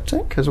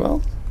antiseptic as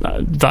well?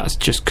 That's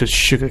just because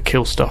sugar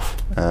kills stuff.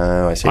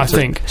 Oh, I see. I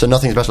think. So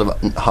nothing special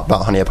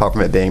about honey apart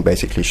from it being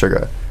basically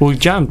sugar? Well,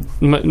 jam,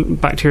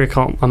 bacteria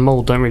and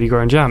mould don't really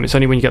grow in jam. It's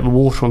only when you get the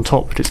water on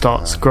top that it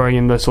starts growing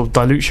in the sort of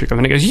dilute sugar, and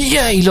then it goes,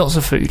 yay, lots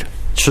of food.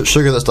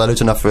 Sugar that's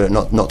dilute enough for it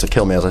not to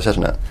kill me, as I said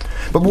in it.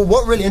 But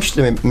what really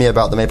interested me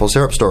about the maple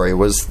syrup story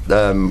was,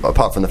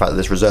 apart from the fact that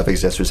this reserve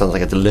exists, which sounds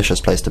like a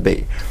delicious place to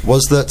be,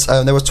 was that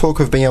there was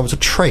talk of being able to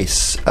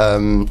trace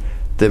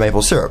the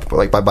maple syrup,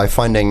 like by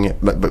finding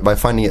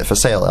it for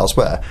sale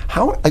elsewhere.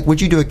 How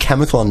would you do a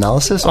chemical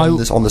analysis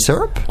on the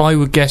syrup? I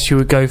would guess you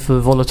would go for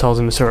the volatiles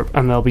in the syrup,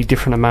 and there'll be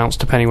different amounts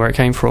depending where it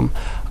came from.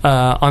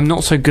 I'm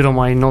not so good on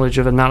my knowledge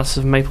of analysis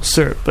of maple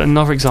syrup, but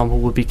another example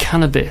would be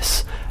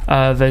cannabis.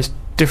 There's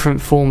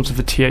different forms of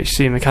the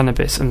THC in the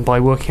cannabis, and by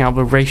working out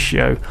the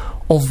ratio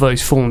of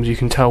those forms, you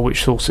can tell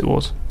which source it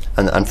was.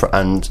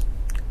 And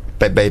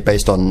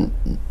based on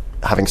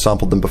having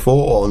sampled them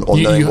before, or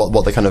knowing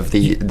what the kind of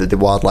the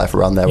wildlife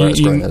around there where it's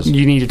grown is?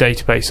 You need a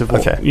database of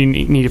what you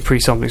need a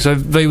pre-sampling. So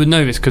they would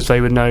know this because they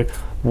would know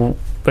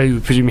they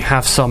would presumably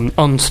have some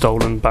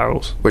unstolen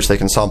barrels. Which they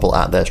can sample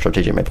at their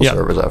strategic maple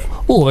syrup reserve.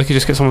 Or they could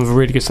just get someone with a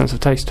really good sense of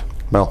taste.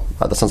 Well,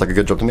 that sounds like a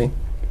good job to me.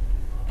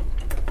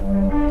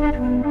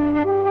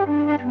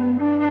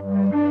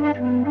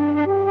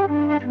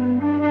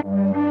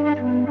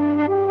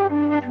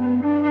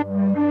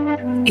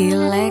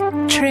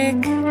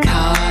 Electric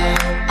car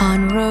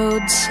on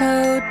road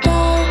so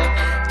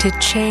dark, to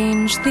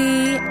change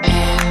the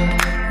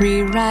end,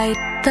 rewrite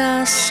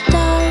the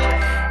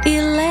start.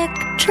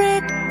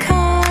 Electric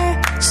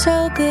car,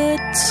 so good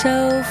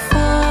so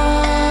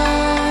far.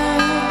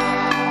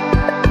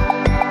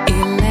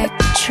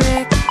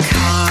 Electric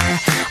car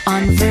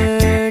on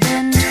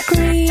verdant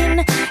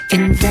green,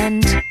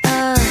 invent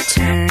a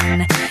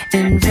turn,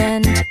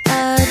 invent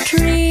a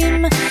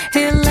dream.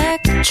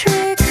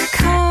 Electric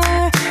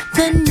car,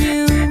 the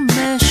new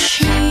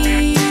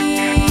machine.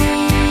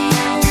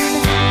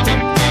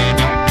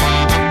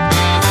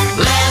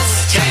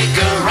 Let's take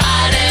a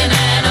ride in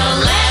an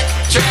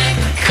electric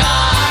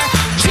car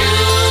to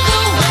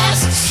the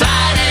west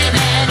side in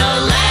an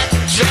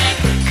electric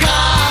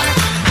car.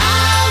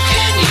 How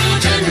can you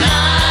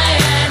deny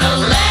an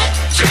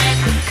electric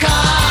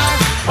car?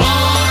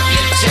 Won't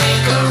you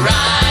take a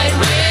ride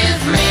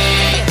with me?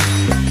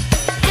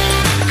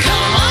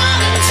 Come on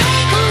and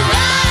take a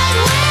ride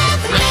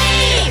with me.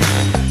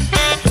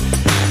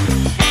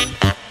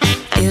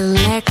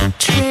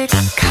 Electric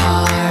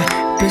car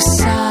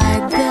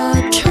beside the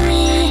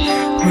tree,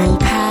 roll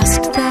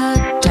past the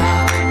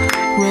dock,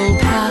 roll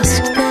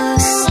past the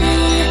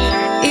sea.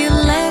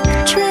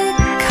 Electric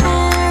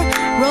car,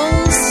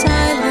 roll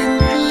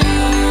silently.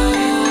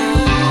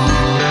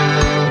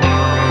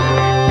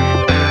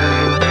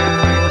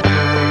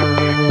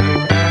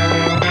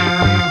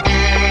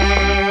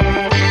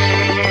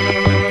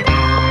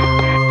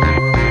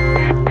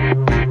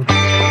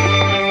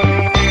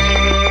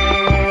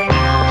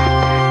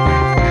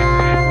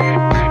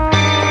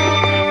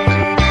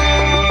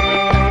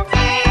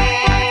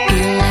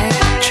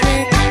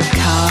 Electric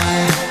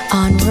car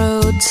on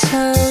road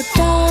so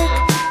dark,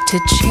 to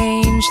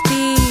change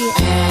the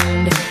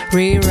end,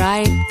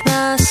 rewrite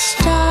the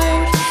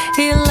start.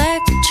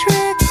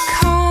 Electric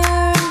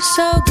car,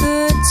 so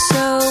good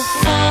so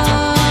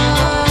far.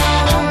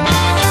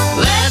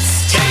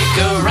 Let's take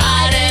a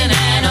ride in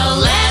an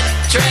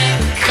electric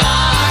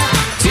car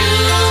to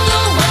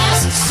the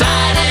west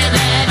side in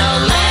an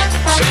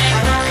electric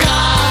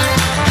car.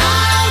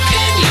 How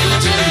can you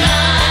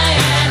deny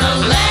an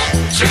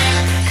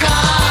electric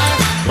car?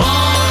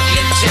 Won't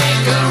you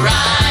take a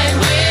ride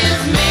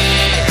with me?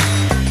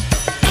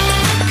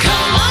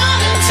 Come on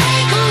and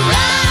take a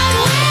ride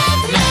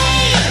with me.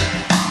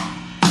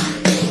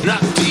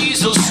 Not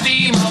diesel,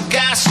 steam, or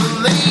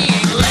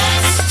gasoline.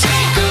 Let's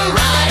take a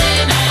ride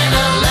in an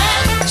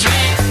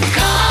electric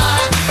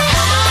car.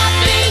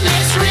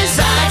 Happiness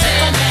resides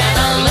in an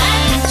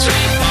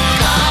electric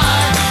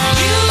car.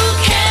 You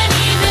can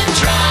even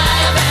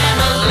drive an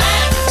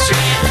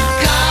electric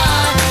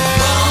car.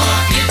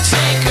 Won't you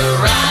take a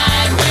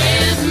ride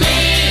with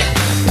me?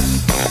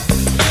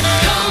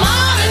 Come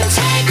on and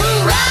take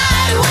a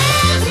ride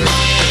with me.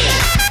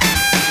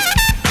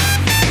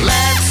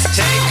 Let's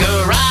take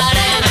a ride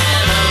in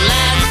an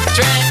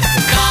electric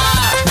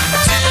car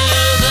to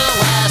the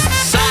west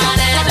side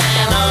in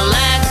an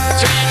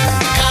electric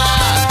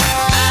car.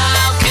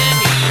 How can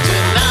you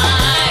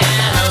deny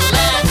an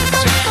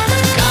electric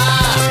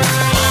car?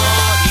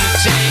 Won't you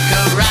take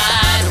a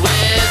ride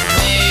with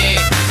me?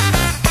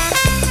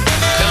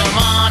 Come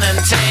on and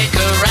take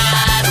a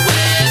ride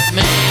with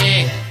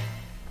me.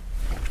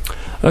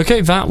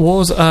 Okay, that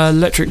was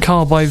Electric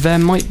Car by There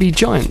Might Be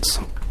Giants.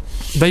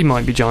 They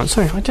Might Be Giants.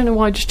 Sorry, I don't know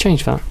why I just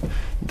changed that.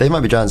 They Might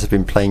Be Giants have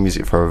been playing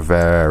music for a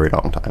very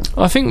long time.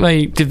 I think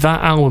they did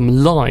that album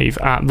live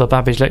at the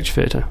Babbage Lecture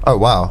Theatre. Oh,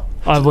 wow.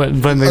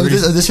 When they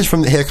This is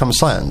from Here Comes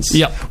Science.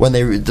 Yep. When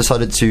they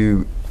decided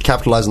to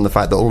capitalise on the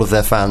fact that all of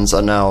their fans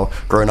are now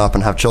grown up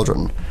and have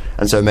children,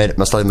 and so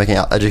started making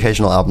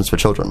educational albums for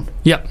children.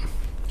 Yep.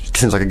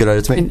 Seems like a good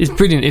idea to me. It's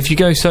brilliant. If you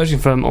go searching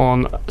for them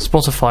on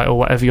Spotify or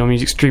whatever your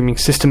music streaming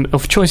system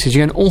of choices,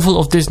 you get an awful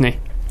lot of Disney.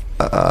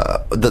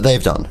 That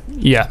they've done.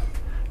 Yeah.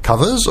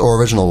 Covers or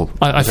original?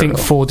 I think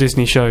 4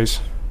 Disney shows.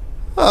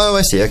 Oh,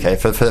 I see. Okay,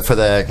 for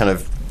their kind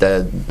of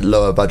their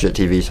lower budget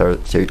TV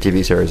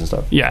series and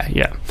stuff. Yeah.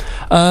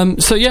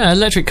 So yeah,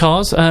 electric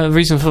cars.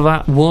 Reason for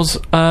that was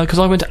because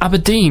I went to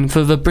Aberdeen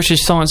for the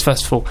British Science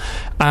Festival,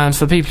 and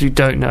for people who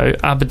don't know,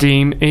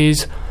 Aberdeen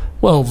is,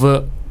 well,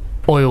 the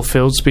oil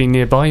fields being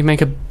nearby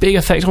make a big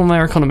effect on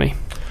their economy.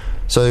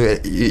 So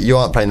you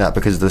aren't playing that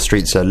because the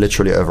streets are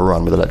literally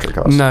overrun with electric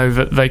cars? No,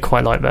 they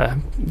quite like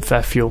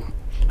their fuel.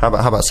 How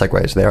about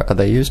segways? Are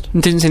they used?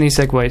 Didn't see any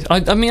segways.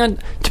 I mean,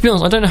 to be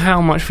honest, I don't know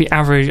how much the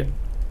average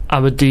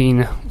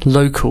Aberdeen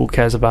local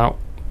cares about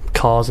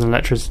cars and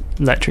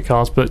electric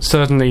cars, but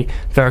certainly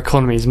their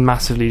economy is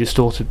massively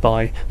distorted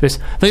by this.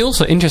 They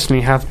also,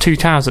 interestingly, have 2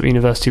 towers at the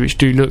university which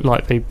do look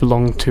like they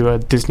belong to a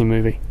Disney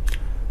movie.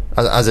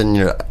 As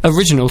in,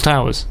 original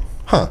towers.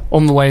 Huh.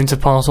 On the way into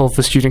part of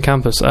the student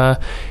campus.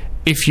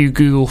 if you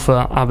Google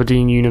for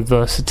Aberdeen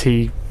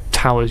University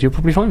towers, you'll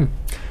probably find them.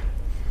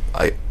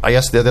 I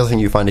guess the other thing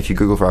you find if you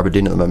Google for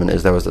Aberdeen at the moment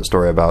is there was that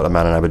story about a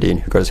man in Aberdeen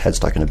who got his head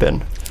stuck in a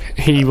bin.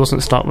 He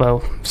wasn't stuck,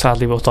 well,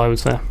 sadly, whilst I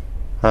was there.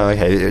 Oh,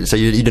 okay. So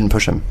you didn't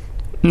push him?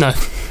 No.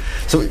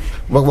 So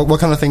what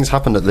kind of things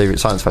happened at the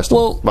science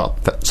festival? Well,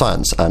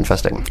 science and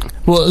festing.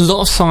 Well, a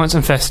lot of science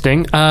and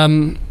festing.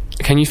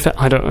 Can you...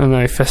 I don't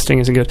know, festing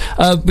isn't good.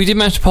 We did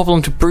manage to pop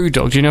along to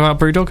Brewdog. Do you know about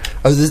Brewdog?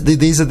 Oh,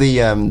 these are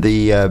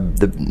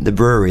the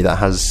brewery that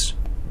has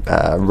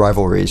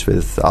rivalries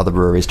with other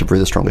breweries to brew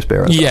the strongest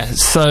beer. Yeah,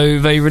 so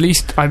they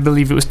released, I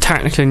believe it was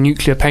technically a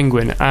Nuclear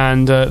Penguin,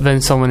 and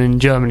then someone in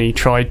Germany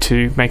tried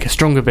to make a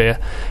stronger beer,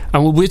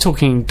 and we're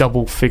talking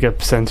double-figure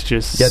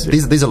percentages. Yeah,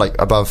 these are like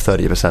above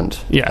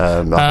 30%.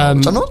 Yeah,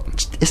 which I'm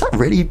not. Is that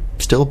really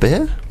still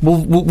beer?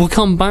 We'll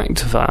come back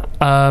to that.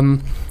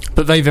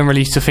 But they then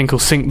released a thing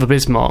called Sink the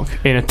Bismarck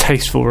in a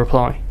tasteful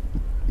reply.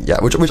 Yeah,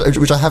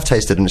 which I have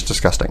tasted and it's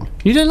disgusting.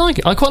 You don't like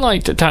it? I quite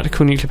liked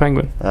Tactical Nuclear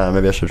Penguin.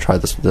 Maybe I should have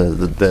tried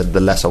the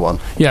lesser one.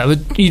 Yeah,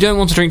 but you don't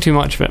want to drink too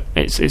much of it.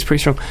 It's pretty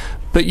strong.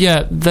 But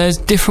yeah, there's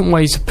different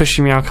ways of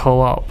pushing the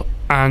alcohol up,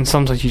 and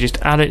sometimes you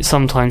just add it,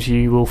 sometimes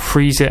you will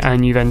freeze it,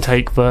 and you then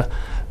take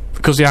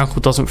because the alcohol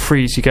doesn't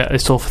freeze, you get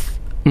this sort of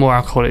more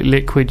alcoholic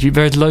liquid.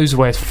 There's loads of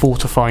ways of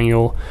fortifying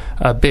your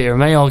beer,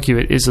 and they argue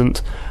it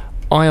isn't.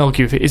 I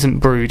argue if it isn't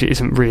brewed, it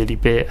isn't really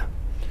beer.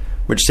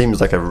 Which seems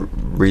like a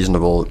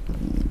reasonable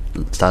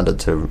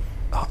standard to...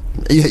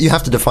 You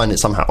have to define it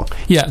somehow.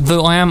 Yeah,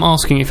 though I am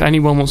asking if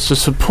anyone wants to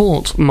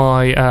support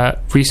my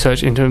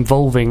research into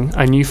involving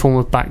a new form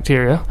of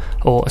bacteria,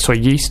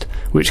 yeast,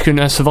 which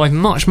can survive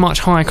much,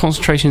 much higher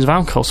concentrations of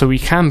alcohol, so we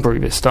can brew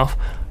this stuff,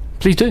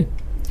 please do.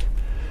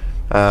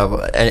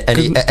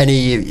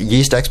 Any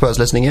yeast experts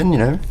listening in, you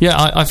know?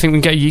 Yeah, I think we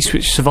can get a yeast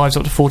which survives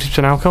up to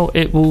 40% alcohol.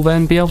 It will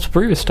then be able to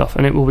brew this stuff,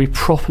 and it will be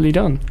properly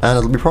done. And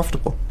it'll be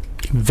profitable.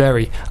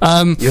 Very.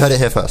 You heard it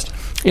here first.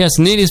 Yes,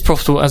 nearly as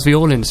profitable as the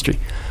oil industry.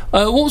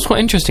 What was quite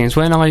interesting is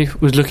when I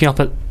was looking up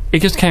at...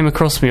 It just came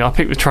across me. I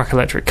picked the Track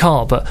electric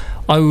car, but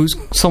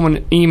someone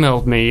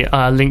emailed me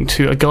a link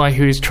to a guy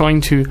who is trying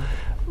to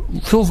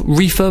sort of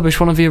refurbish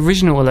one of the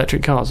original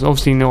electric cars.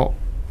 Obviously not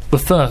the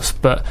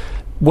first, but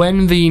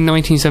when the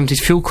 1970s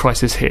fuel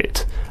crisis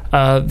hit,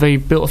 they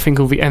built a thing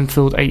called the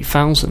Enfield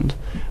 8000,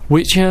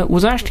 which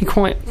was actually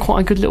quite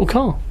a good little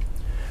car.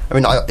 I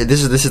mean,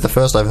 this is the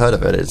first I've heard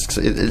of it.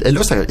 It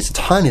looks like it's a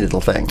tiny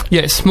little thing.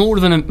 Yeah, it's smaller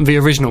than the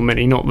original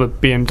Mini, not the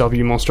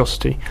BMW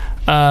monstrosity.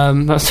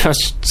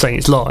 That's saying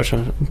it's large.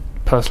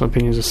 Personal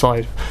opinions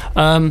aside,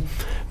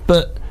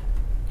 but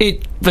they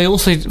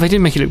did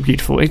make it look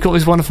beautiful. It got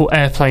this wonderful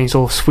airplane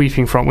sort of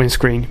sweeping front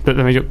windscreen, but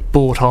then they got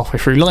bored halfway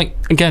through. Like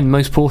again,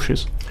 most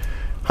Porsches.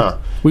 Huh.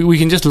 We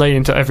can just lay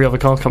into every other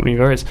car company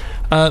there is.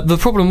 The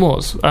problem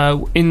was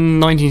in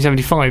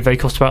 1975 they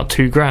cost about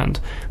 $2,000,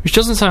 which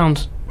doesn't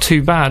sound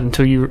too bad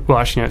until you... Well,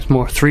 actually, no, it's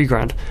more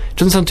 $3,000. It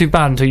doesn't sound too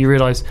bad until you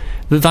realise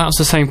that was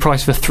the same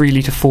price for a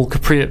 3-litre Ford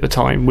Capri at the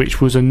time,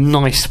 which was a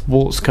nice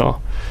sports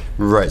car.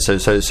 Right.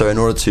 So in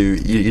order to...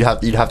 You'd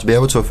have to be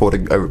able to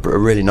afford a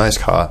really nice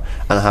car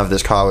and have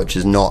this car which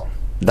is not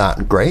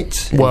that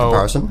great in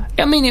comparison.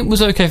 I mean, it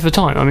was okay for the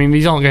time. I mean,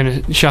 these aren't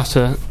going to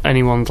shatter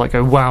anyone's like,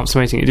 oh, wow, it's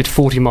amazing. It did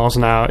 40 miles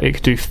an hour. It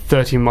could do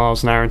 30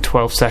 miles an hour in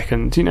 12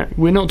 seconds. You know,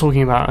 we're not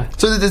talking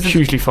about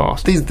hugely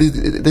fast.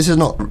 This is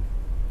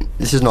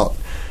not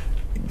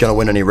going to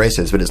win any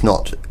races, but it's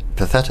not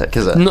pathetic,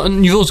 is it? No,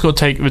 you've also got to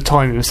take the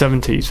time in the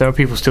 70s. There were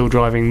people still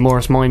driving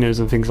Morris Minors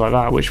and things like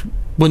that, which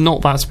were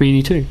not that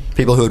speedy too.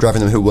 People who were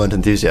driving them who weren't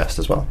enthusiasts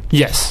as well.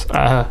 Yes.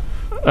 I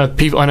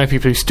know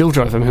people who still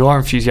drive them who are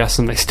enthusiasts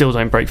and they still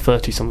don't break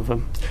 30, some of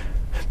them.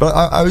 But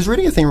I was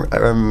reading a thing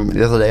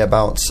the other day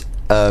about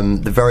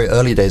the very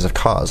early days of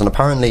cars, and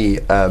apparently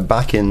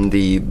back in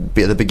the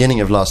beginning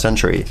of last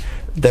century,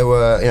 there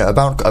were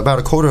about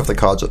a quarter of the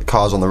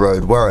cars on the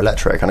road were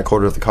electric, and a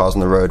quarter of the cars on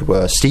the road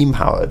were steam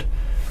powered.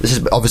 This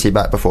is obviously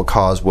back before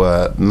cars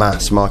were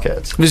mass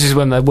market. This is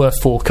when there were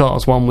 4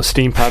 cars. One was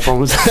steam powered, one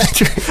was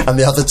electric, and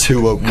the other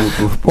 2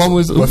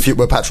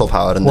 were petrol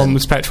powered, and one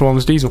was petrol, one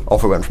was diesel.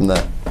 Off it went from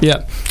there.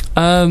 Yeah,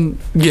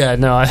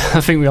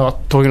 I think we are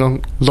talking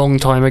a long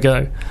time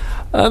ago,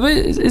 but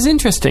it's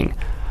interesting.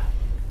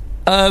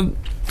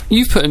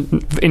 You've put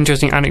an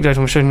interesting anecdote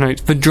on my show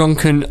notes. The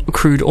drunken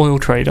crude oil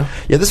trader.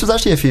 Yeah, this was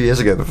actually a few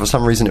years ago, but for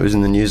some reason it was in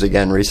the news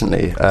again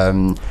recently.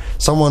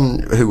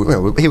 Someone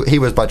who he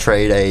was by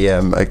trade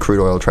a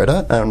crude oil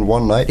trader, and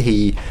one night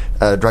he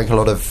drank a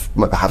lot of,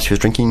 perhaps he was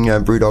drinking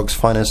Brewdog's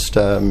finest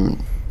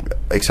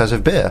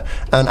excessive beer,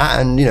 and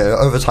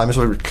over time he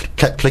sort of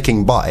kept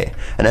clicking buy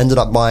and ended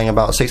up buying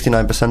about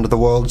 69% of the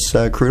world's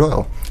crude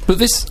oil. But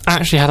this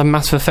actually had a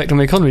massive effect on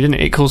the economy, didn't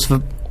it? It caused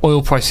the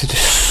oil prices to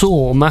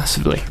soar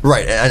massively.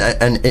 Right,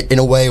 and in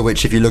a way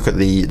which, if you look at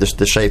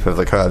the shape of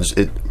the curves,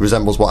 it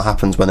resembles what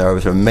happens when there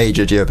are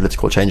major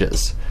geopolitical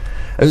changes.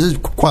 It was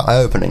quite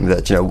eye-opening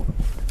that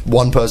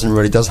one person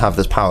really does have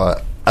this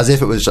power, as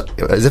if it was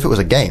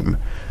a game,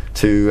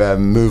 to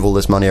move all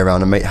this money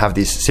around and have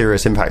these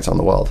serious impacts on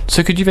the world.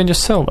 So could you then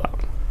just sell that?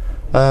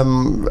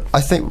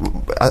 I think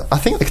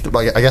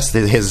I guess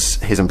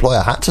his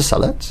employer had to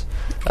sell it.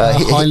 A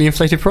highly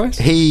inflated price?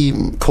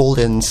 He called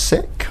in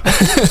sick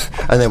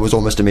and then was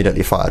almost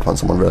immediately fired once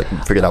someone really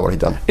figured out what he'd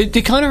done. It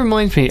kind of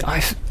reminds me,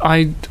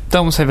 I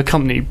don't want to say the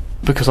company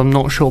because I'm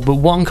not sure, but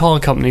one car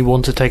company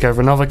wanted to take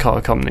over another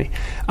car company,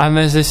 and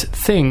there's this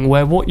thing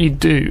where what you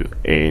do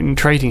in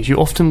trading is you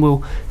often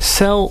will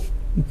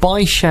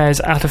buy shares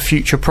at a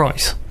future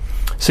price.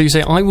 So you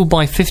say, I will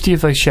buy 50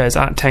 of those shares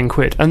at 10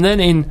 quid, and then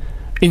in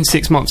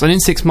 6 months, and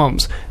in 6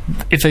 months,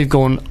 if they've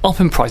gone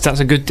up in price, that's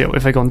a good deal.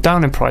 If they've gone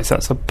down in price,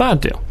 that's a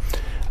bad deal.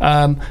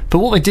 But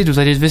what they did was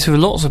they did this with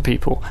lots of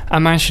people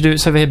and managed to do it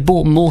so they had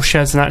bought more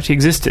shares than actually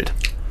existed.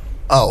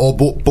 Or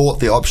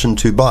bought the option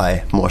to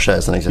buy more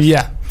shares than existed.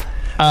 Yeah.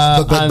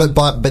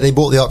 But they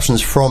bought the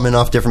options from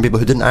enough different people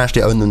who didn't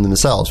actually own them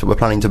themselves, but were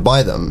planning to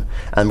buy them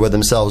and were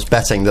themselves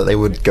betting that they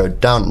would go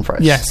down in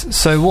price. Yes.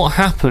 So what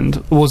happened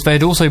was they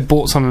had also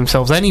bought some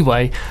themselves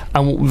anyway,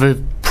 and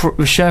the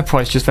share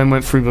price just then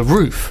went through the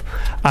roof.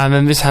 And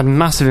then this had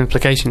massive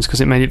implications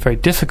because it made it very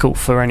difficult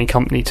for any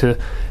company to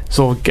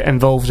sort of get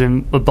involved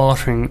in the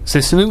bartering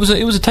system. It was a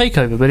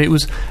takeover, but it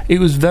was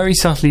very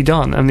subtly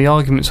done. And the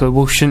arguments were,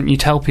 well, shouldn't you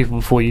tell people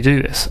before you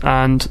do this?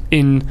 And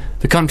in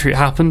the country it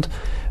happened.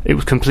 It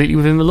was completely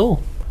within the law.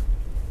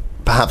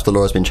 Perhaps the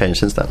law has been changed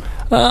since then.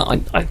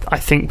 I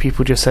think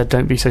people just said,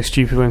 don't be so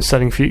stupid when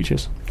selling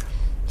futures.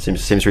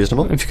 Seems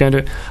reasonable. If you're going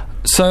to do it.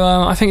 So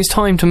I think it's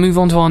time to move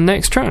on to our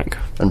next track.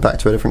 And back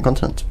to a different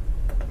continent.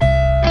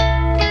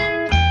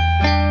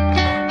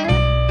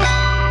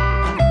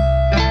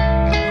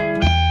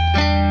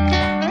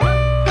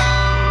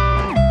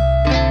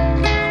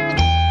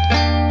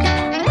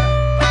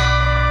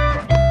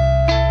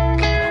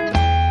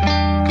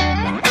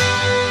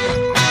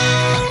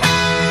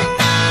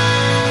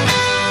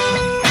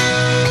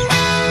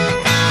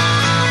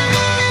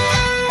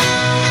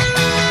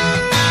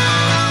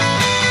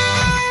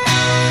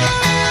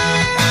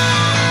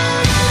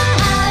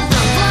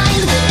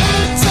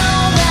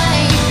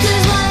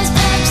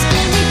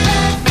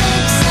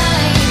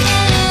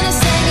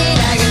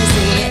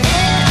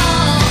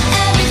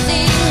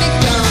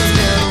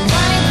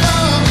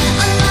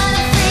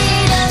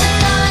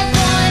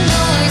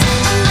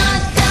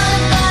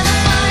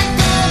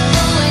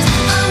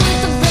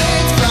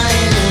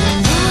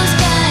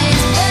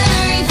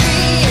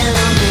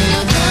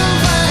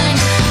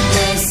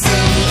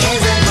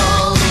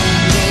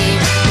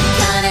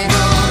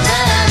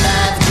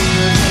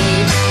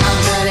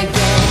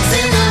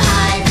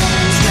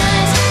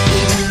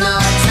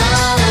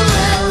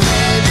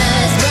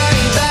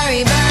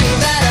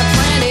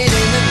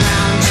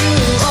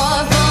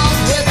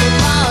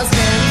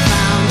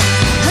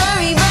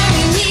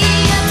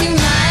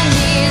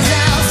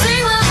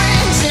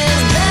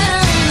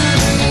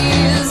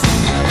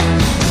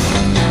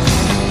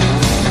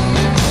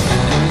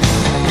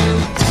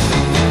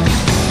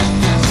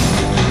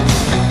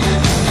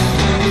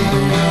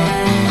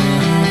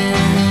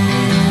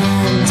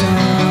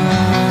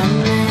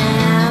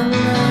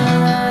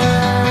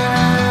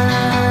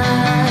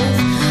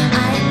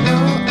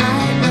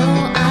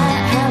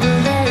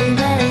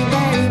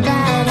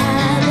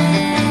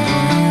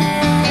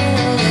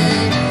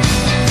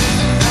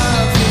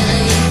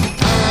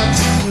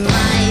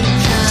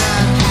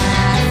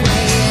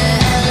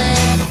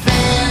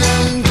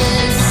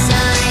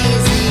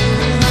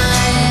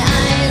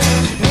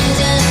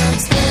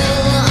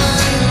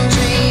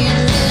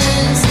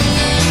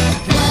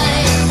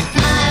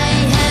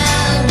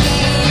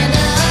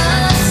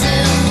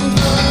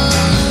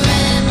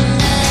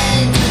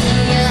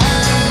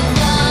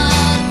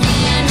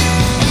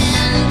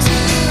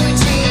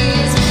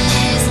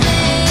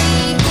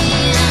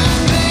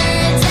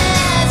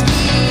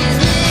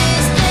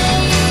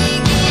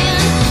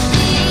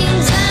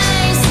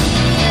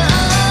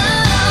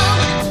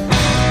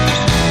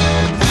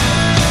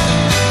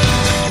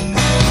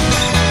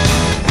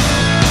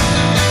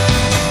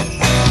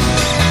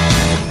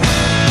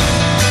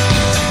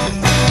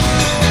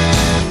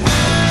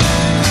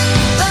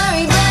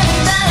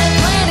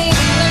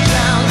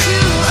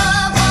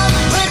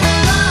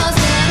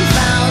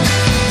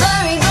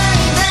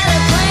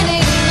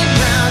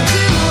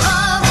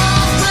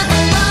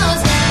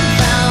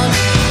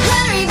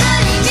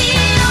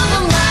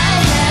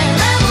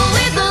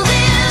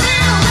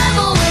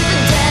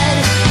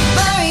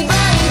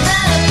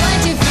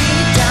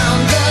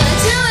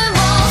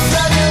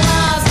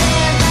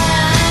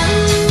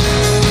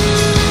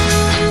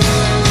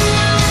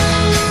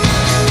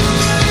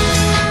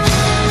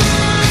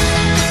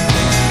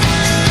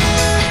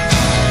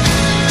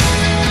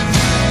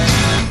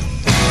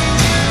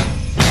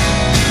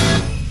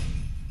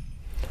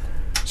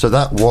 So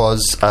that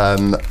was a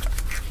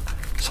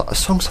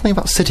song, something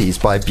about cities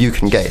by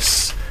Buke and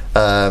Gase.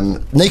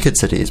 Naked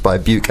Cities by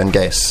Buke and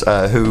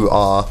Gase, who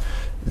are,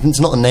 it's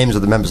not the names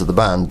of the members of the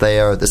band,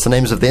 it's the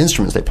names of the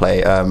instruments they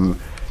play.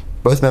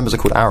 Both members are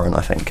called Aaron,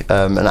 I think.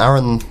 And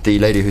Aaron, the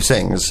lady who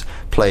sings,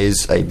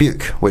 plays a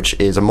Buke, which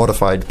is a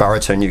modified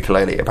baritone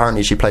ukulele.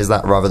 Apparently she plays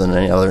that rather than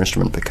any other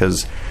instrument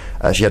because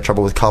she had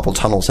trouble with carpal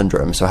tunnel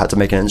syndrome, so had to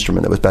make an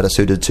instrument that was better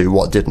suited to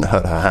what didn't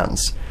hurt her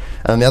hands.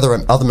 And the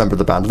other member of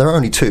the band, there are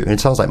only two, and it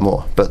sounds like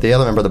more, but the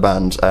other member of the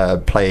band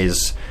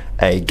plays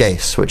a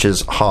gaze, which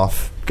is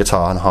half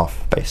guitar and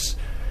half bass.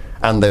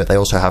 And they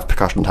also have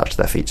percussion attached to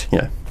their feet,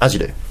 as you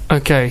do.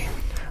 Okay.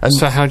 And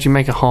so how do you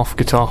make a half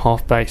guitar,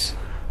 half bass?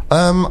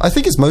 I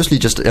think it's mostly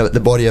just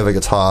the body of a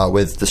guitar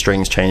with the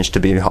strings changed to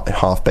be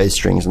half bass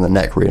strings and the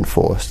neck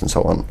reinforced and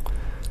so on.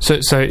 So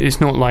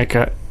it's not like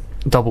a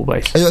double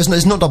bass?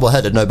 It's not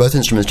double-headed, no. Both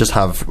instruments just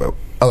have...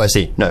 Oh, I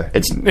see. No,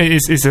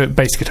 It's a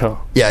bass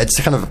guitar. Yeah, it's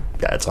kind of...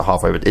 Yeah, it's a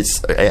halfway...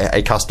 It's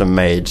a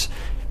custom-made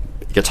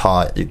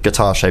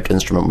guitar-shaped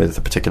instrument with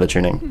a particular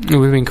tuning. It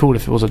would have been cool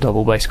if it was a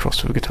double bass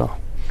crossed with a guitar.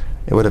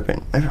 It would have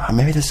been.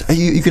 Maybe this...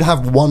 You could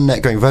have one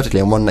neck going vertically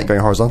and one neck going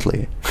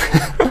horizontally.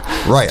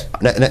 Right.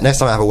 Next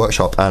time I have a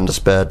workshop and a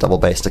spare double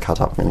bass to cut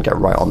up, I'm going to get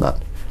right on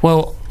that.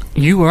 Well,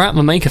 you were at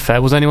the Maker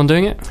Faire. Was anyone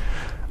doing it?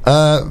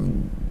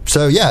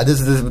 So yeah,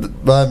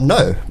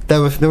 no,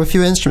 there were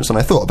fewer instruments than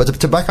I thought. But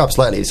to back up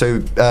slightly,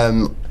 so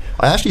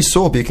I actually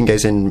saw Buchan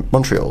Gaze in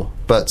Montreal,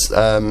 but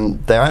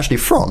they're actually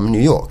from New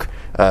York,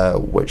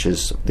 which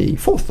is the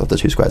fourth of the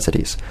two squared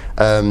cities.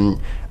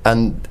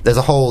 And there's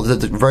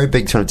a very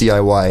big sort of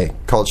DIY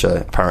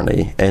culture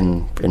apparently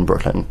in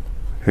Brooklyn.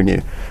 Who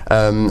knew?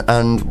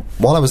 And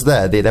while I was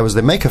there was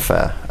the Maker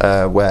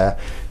Faire, where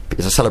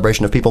it's a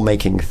celebration of people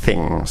making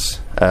things,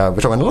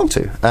 which I went along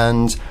to,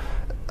 and.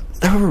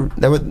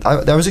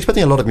 I was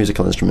expecting a lot of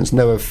musical instruments, and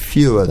there were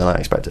fewer than I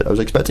expected. I was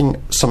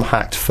expecting some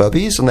hacked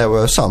Furbies, and there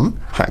were some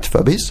hacked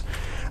Furbies,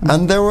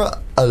 and there were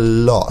a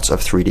lot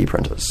of 3D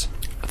printers.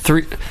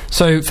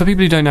 So, for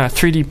people who don't know, a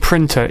 3D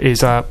printer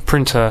is a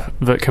printer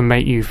that can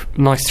make you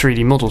nice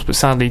 3D models, but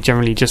sadly,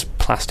 generally just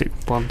plastic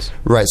ones.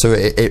 Right, so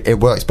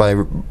it works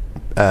by...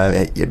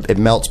 it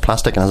melts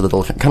plastic and has a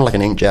little, kind of like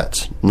an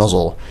inkjet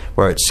nozzle,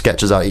 where it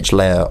sketches out each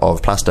layer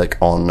of plastic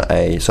on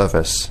a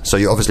surface. So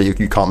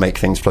you can't make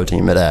things floating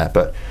in midair,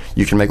 but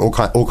you can make all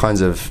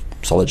kinds of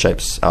solid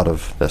shapes out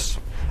of this,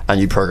 and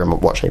you program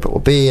what shape it will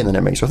be, and then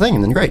it makes your thing,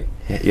 and then great,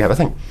 you have a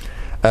thing.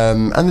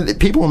 And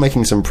people were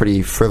making some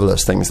pretty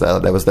frivolous things there.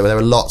 There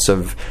were lots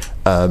of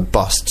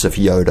busts of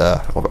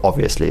Yoda,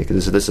 obviously,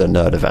 because this is a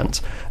nerd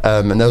event.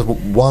 And there was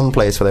one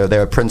place where they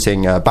were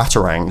printing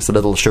batarangs, the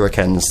little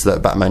shurikens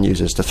that Batman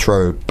uses to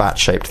throw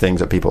bat-shaped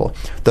things at people.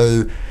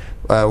 Though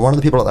one of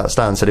the people at that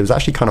stand said he was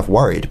actually kind of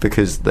worried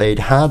because they'd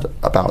had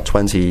about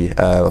 20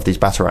 of these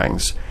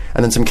batarangs,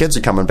 and then some kids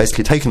had come and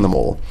basically taken them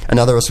all. And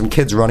now there are some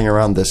kids running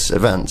around this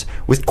event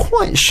with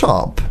quite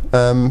sharp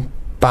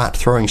bat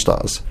throwing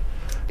stars.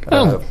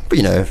 But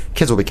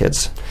kids will be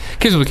kids.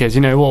 Kids will be kids.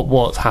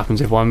 What happens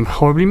if one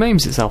horribly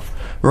maims itself?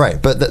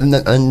 Right, but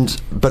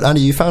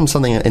Andy, you found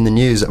something in the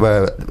news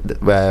where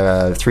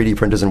 3D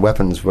printers and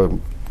weapons were a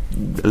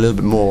little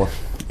bit more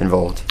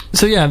involved.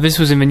 So yeah, this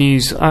was in the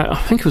news. I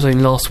think it was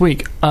only last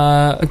week.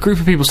 A group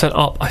of people set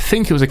up. I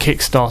think it was a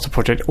Kickstarter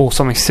project or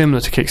something similar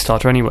to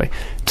Kickstarter anyway,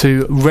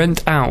 to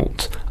rent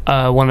out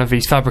one of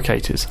these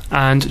fabricators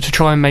and to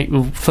try and make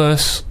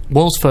the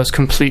world's first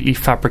completely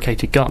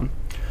fabricated gun.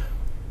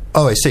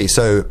 Oh, I see.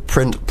 So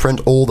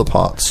print all the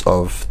parts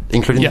of,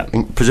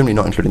 including, presumably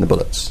not including the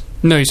bullets.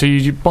 No, so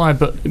you get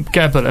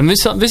a bullet, and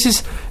this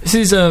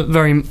is a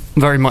very,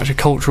 very much a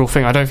cultural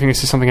thing. I don't think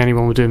this is something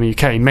anyone would do in the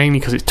UK, mainly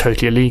because it's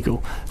totally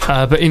illegal.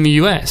 But in the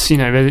US,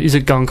 there is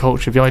a gun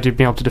culture. The idea of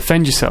being able to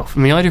defend yourself,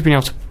 and the idea of being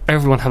able to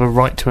everyone have a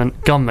right to a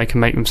gun they can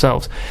make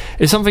themselves,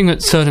 is something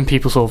that certain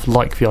people sort of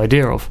like the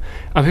idea of.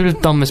 And people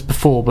have done this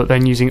before, but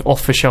then using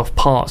off-the-shelf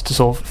parts to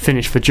sort of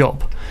finish the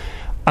job.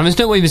 And there's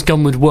no way this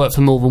gun would work for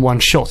more than one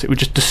shot. It would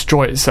just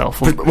destroy itself.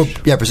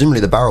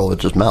 Presumably the barrel would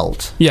just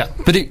melt. Yeah,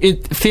 but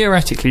it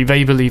theoretically,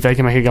 they believe they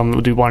can make a gun that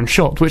will do one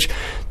shot, which,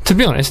 to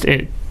be honest,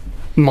 it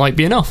might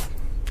be enough.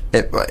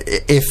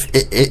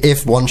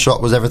 If one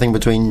shot was everything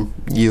between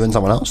you and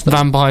someone else?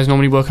 Vampires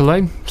normally work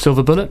alone.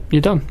 Silver bullet,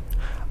 you're done.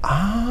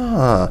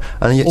 Or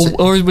is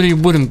it a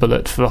wooden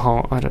bullet for the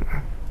heart? I don't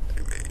know.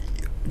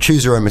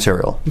 Choose your own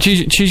material.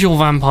 Choose your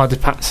vampire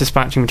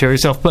dispatching material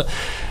yourself, but...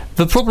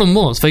 The problem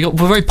was, they were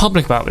very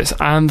public about this,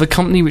 and the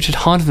company which had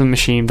hired the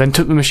machine then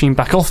took the machine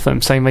back off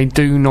them, saying they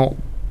do not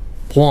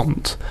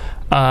want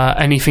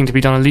anything to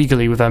be done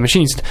illegally with their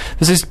machines.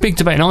 There's this big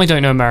debate, and I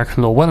don't know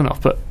American law well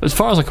enough, but as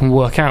far as I can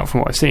work out from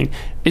what I've seen,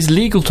 it's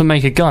legal to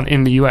make a gun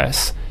in the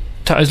US,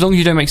 as long as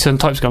you don't make certain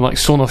types of guns, like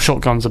sawn-off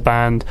shotguns are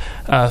banned,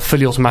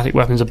 fully automatic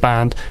weapons are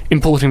banned,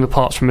 importing the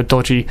parts from a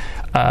dodgy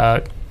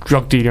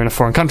drug dealer in a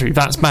foreign country,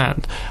 that's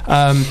banned.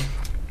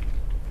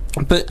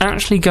 But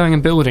actually going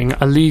and building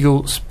a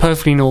legal,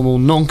 perfectly normal,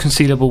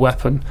 non-concealable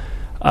weapon,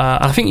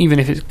 I think even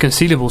if it's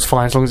concealable is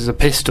fine as long as it's a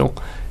pistol,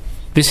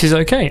 this is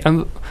okay.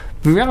 And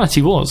the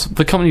reality was,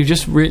 the company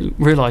just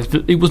realised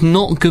that it was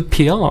not good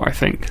PR, I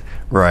think.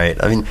 Right.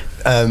 I mean,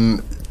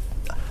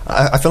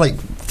 I feel like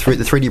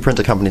the 3D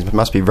printer companies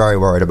must be very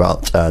worried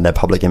about their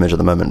public image at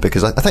the moment,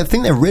 because I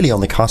think they're really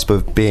on the cusp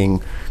of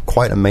being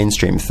quite a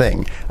mainstream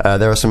thing.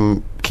 There are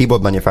some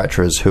keyboard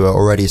manufacturers who are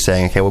already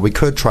saying, okay, well, we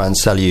could try and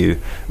sell you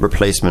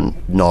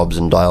replacement knobs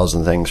and dials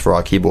and things for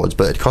our keyboards,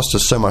 but it costs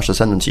us so much to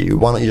send them to you.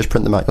 Why don't you just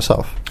print them out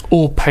yourself?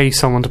 Or pay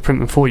someone to print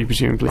them for you,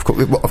 presumably.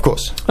 Of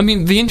course. I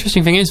mean, the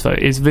interesting thing is, though,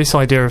 is this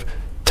idea of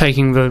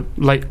taking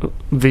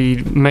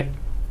the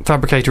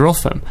fabricator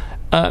off them.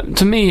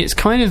 To me, it's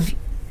kind of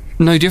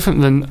no different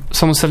than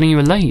someone selling you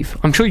a lathe.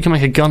 I'm sure you can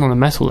make a gun on a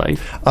metal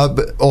lathe.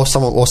 Or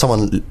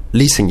someone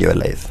leasing you a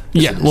lathe.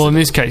 Yeah, well, in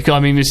this case, I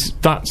mean,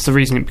 that's the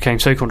reason it became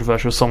so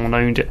controversial. Someone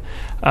owned it.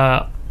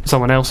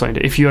 Someone else owned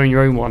it. If you own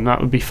your own one, that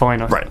would be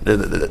fine. Right.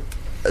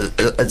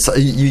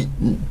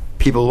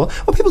 People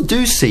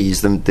do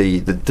seize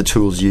the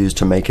tools used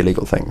to make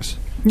illegal things.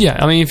 Yeah,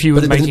 I mean, if you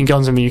were making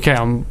guns in the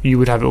UK, you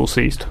would have it all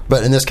seized.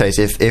 But in this case,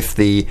 if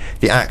the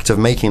act of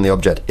making the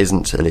object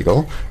isn't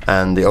illegal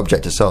and the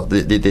object itself,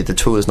 the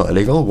tool is not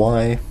illegal,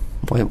 why?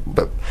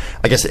 But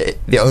I guess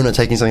the owner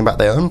taking something back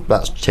they own,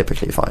 that's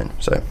typically fine.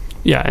 So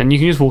yeah, and you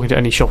can just walk into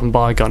any shop and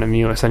buy a gun in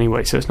the US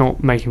anyway, so it's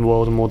not making the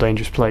world a more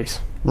dangerous place.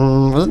 I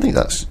don't think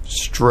that's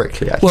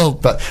strictly accurate. Well,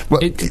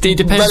 it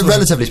depends.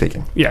 Relatively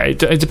speaking. Yeah,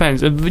 it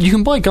depends. You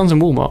can buy guns in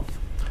Walmart.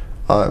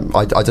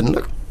 I didn't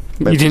look.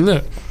 You didn't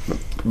look?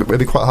 It'd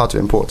be quite hard to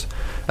import.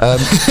 But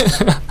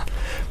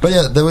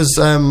yeah, there was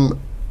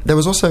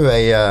also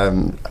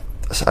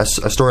a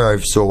story I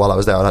saw while I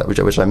was there,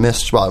 which I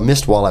missed. Well, I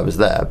missed while I was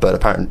there, but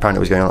apparently it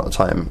was going on at the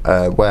time,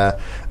 where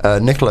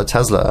Nikola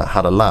Tesla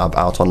had a lab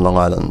out on Long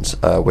Island,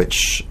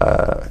 which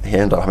he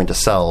ended up having to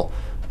sell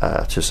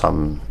to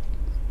some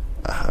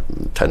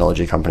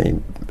technology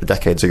company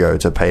decades ago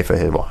to pay for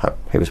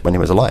when he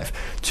was alive,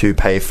 to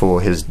pay for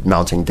his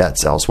mounting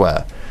debts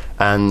elsewhere.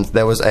 And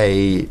there was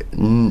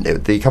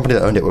the company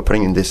that owned it were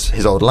putting in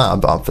his old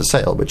lab up for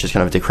sale, which is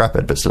kind of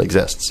decrepit but still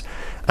exists.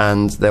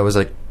 And there was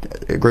a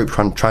group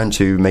trying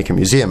to make a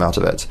museum out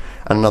of it,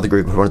 and another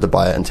group who wanted to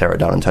buy it and tear it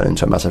down and turn it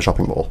into a massive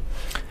shopping mall.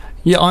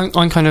 Yeah,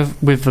 I'm kind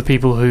of with the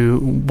people who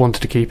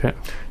wanted to keep it.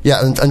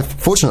 Yeah, and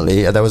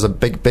fortunately there was a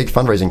big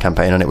fundraising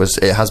campaign, and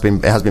it has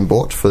been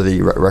bought for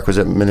the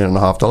requisite $1.5 million,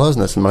 and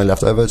there's some money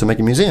left over to make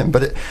a museum.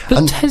 But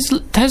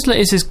Tesla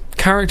is this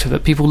character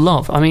that people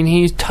love. I mean,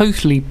 he's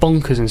totally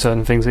bonkers in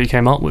certain things that he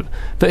came up with,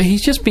 but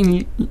he's just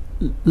been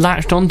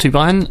latched onto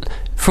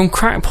from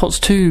crackpots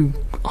to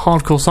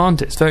hardcore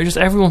scientists.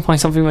 Everyone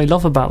finds something they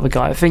love about the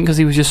guy. I think because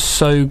he was just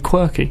so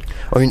quirky.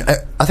 I mean,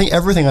 I think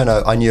everything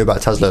I knew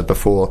about Tesla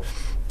before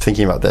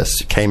thinking about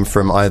this came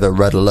from either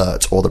Red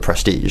Alert or The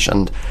Prestige,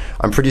 and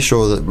I'm pretty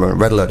sure that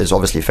Red Alert is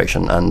obviously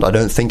fiction, and I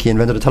don't think he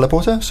invented a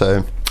teleporter,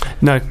 so...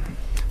 No.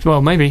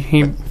 Well,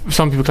 maybe.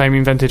 Some people claim he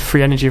invented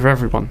free energy for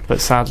everyone, but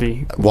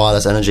sadly...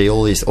 Wireless energy,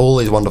 all these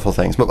wonderful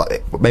things.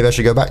 But maybe I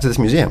should go back to this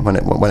museum when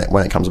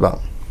it comes about.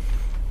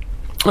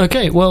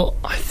 Okay, well,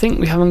 I think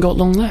we haven't got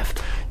long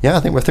left. Yeah, I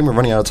think we're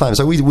running out of time.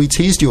 So we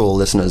teased you all,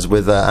 listeners,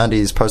 with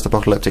Andy's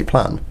post-apocalyptic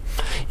plan.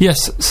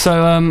 Yes,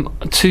 so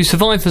to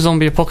survive the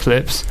zombie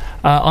apocalypse,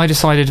 I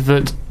decided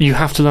that you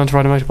have to learn to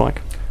ride a motorbike.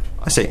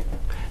 I see.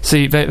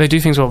 See, they do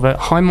things well. They're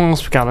high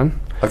miles per gallon.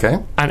 Okay.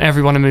 And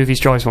everyone in movies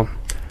drives one.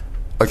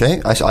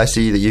 Okay, I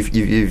see that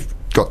you've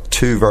got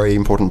two very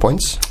important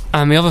points.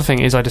 And the other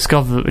thing is I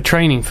discovered that the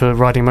training for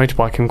riding a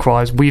motorbike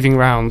requires weaving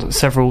around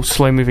several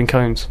slow-moving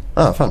cones.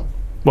 Oh, fun.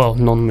 Well,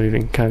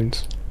 non-moving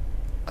cones.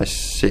 I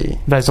see.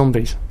 They're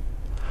zombies.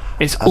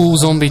 It's all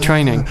zombie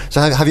training.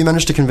 So have you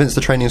managed to convince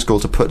the training school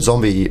to put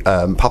zombie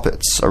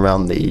puppets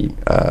around the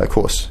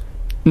course?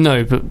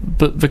 No,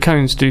 but the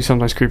cones do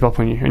sometimes creep up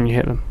on you and you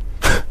hit them.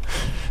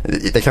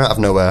 They came out of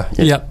nowhere.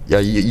 Yeah. Yeah,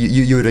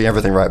 you were doing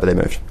everything right, but they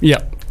moved.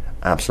 Yeah.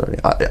 Absolutely.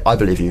 I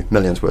believe you.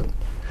 Millions would.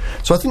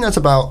 So I think that's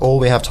about all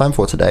we have time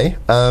for today.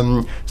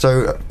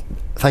 So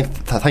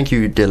thank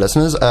you, dear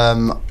listeners.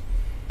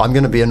 I'm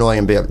going to be annoying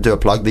and do a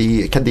plug.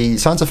 The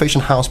Science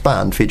Fiction House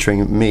Band,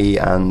 featuring me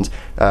and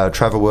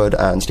Trevor Wood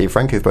and Steve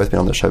Frank, who've both been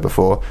on the show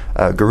before,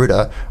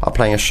 Garuda, are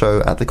playing a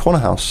show at the Corner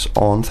House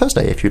on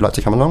Thursday. If you'd like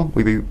to come along,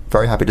 we'd be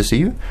very happy to see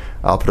you.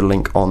 I'll put a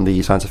link on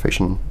the Science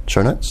Fiction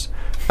show notes.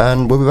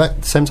 And we'll be back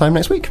at the same time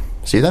next week.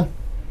 See you then.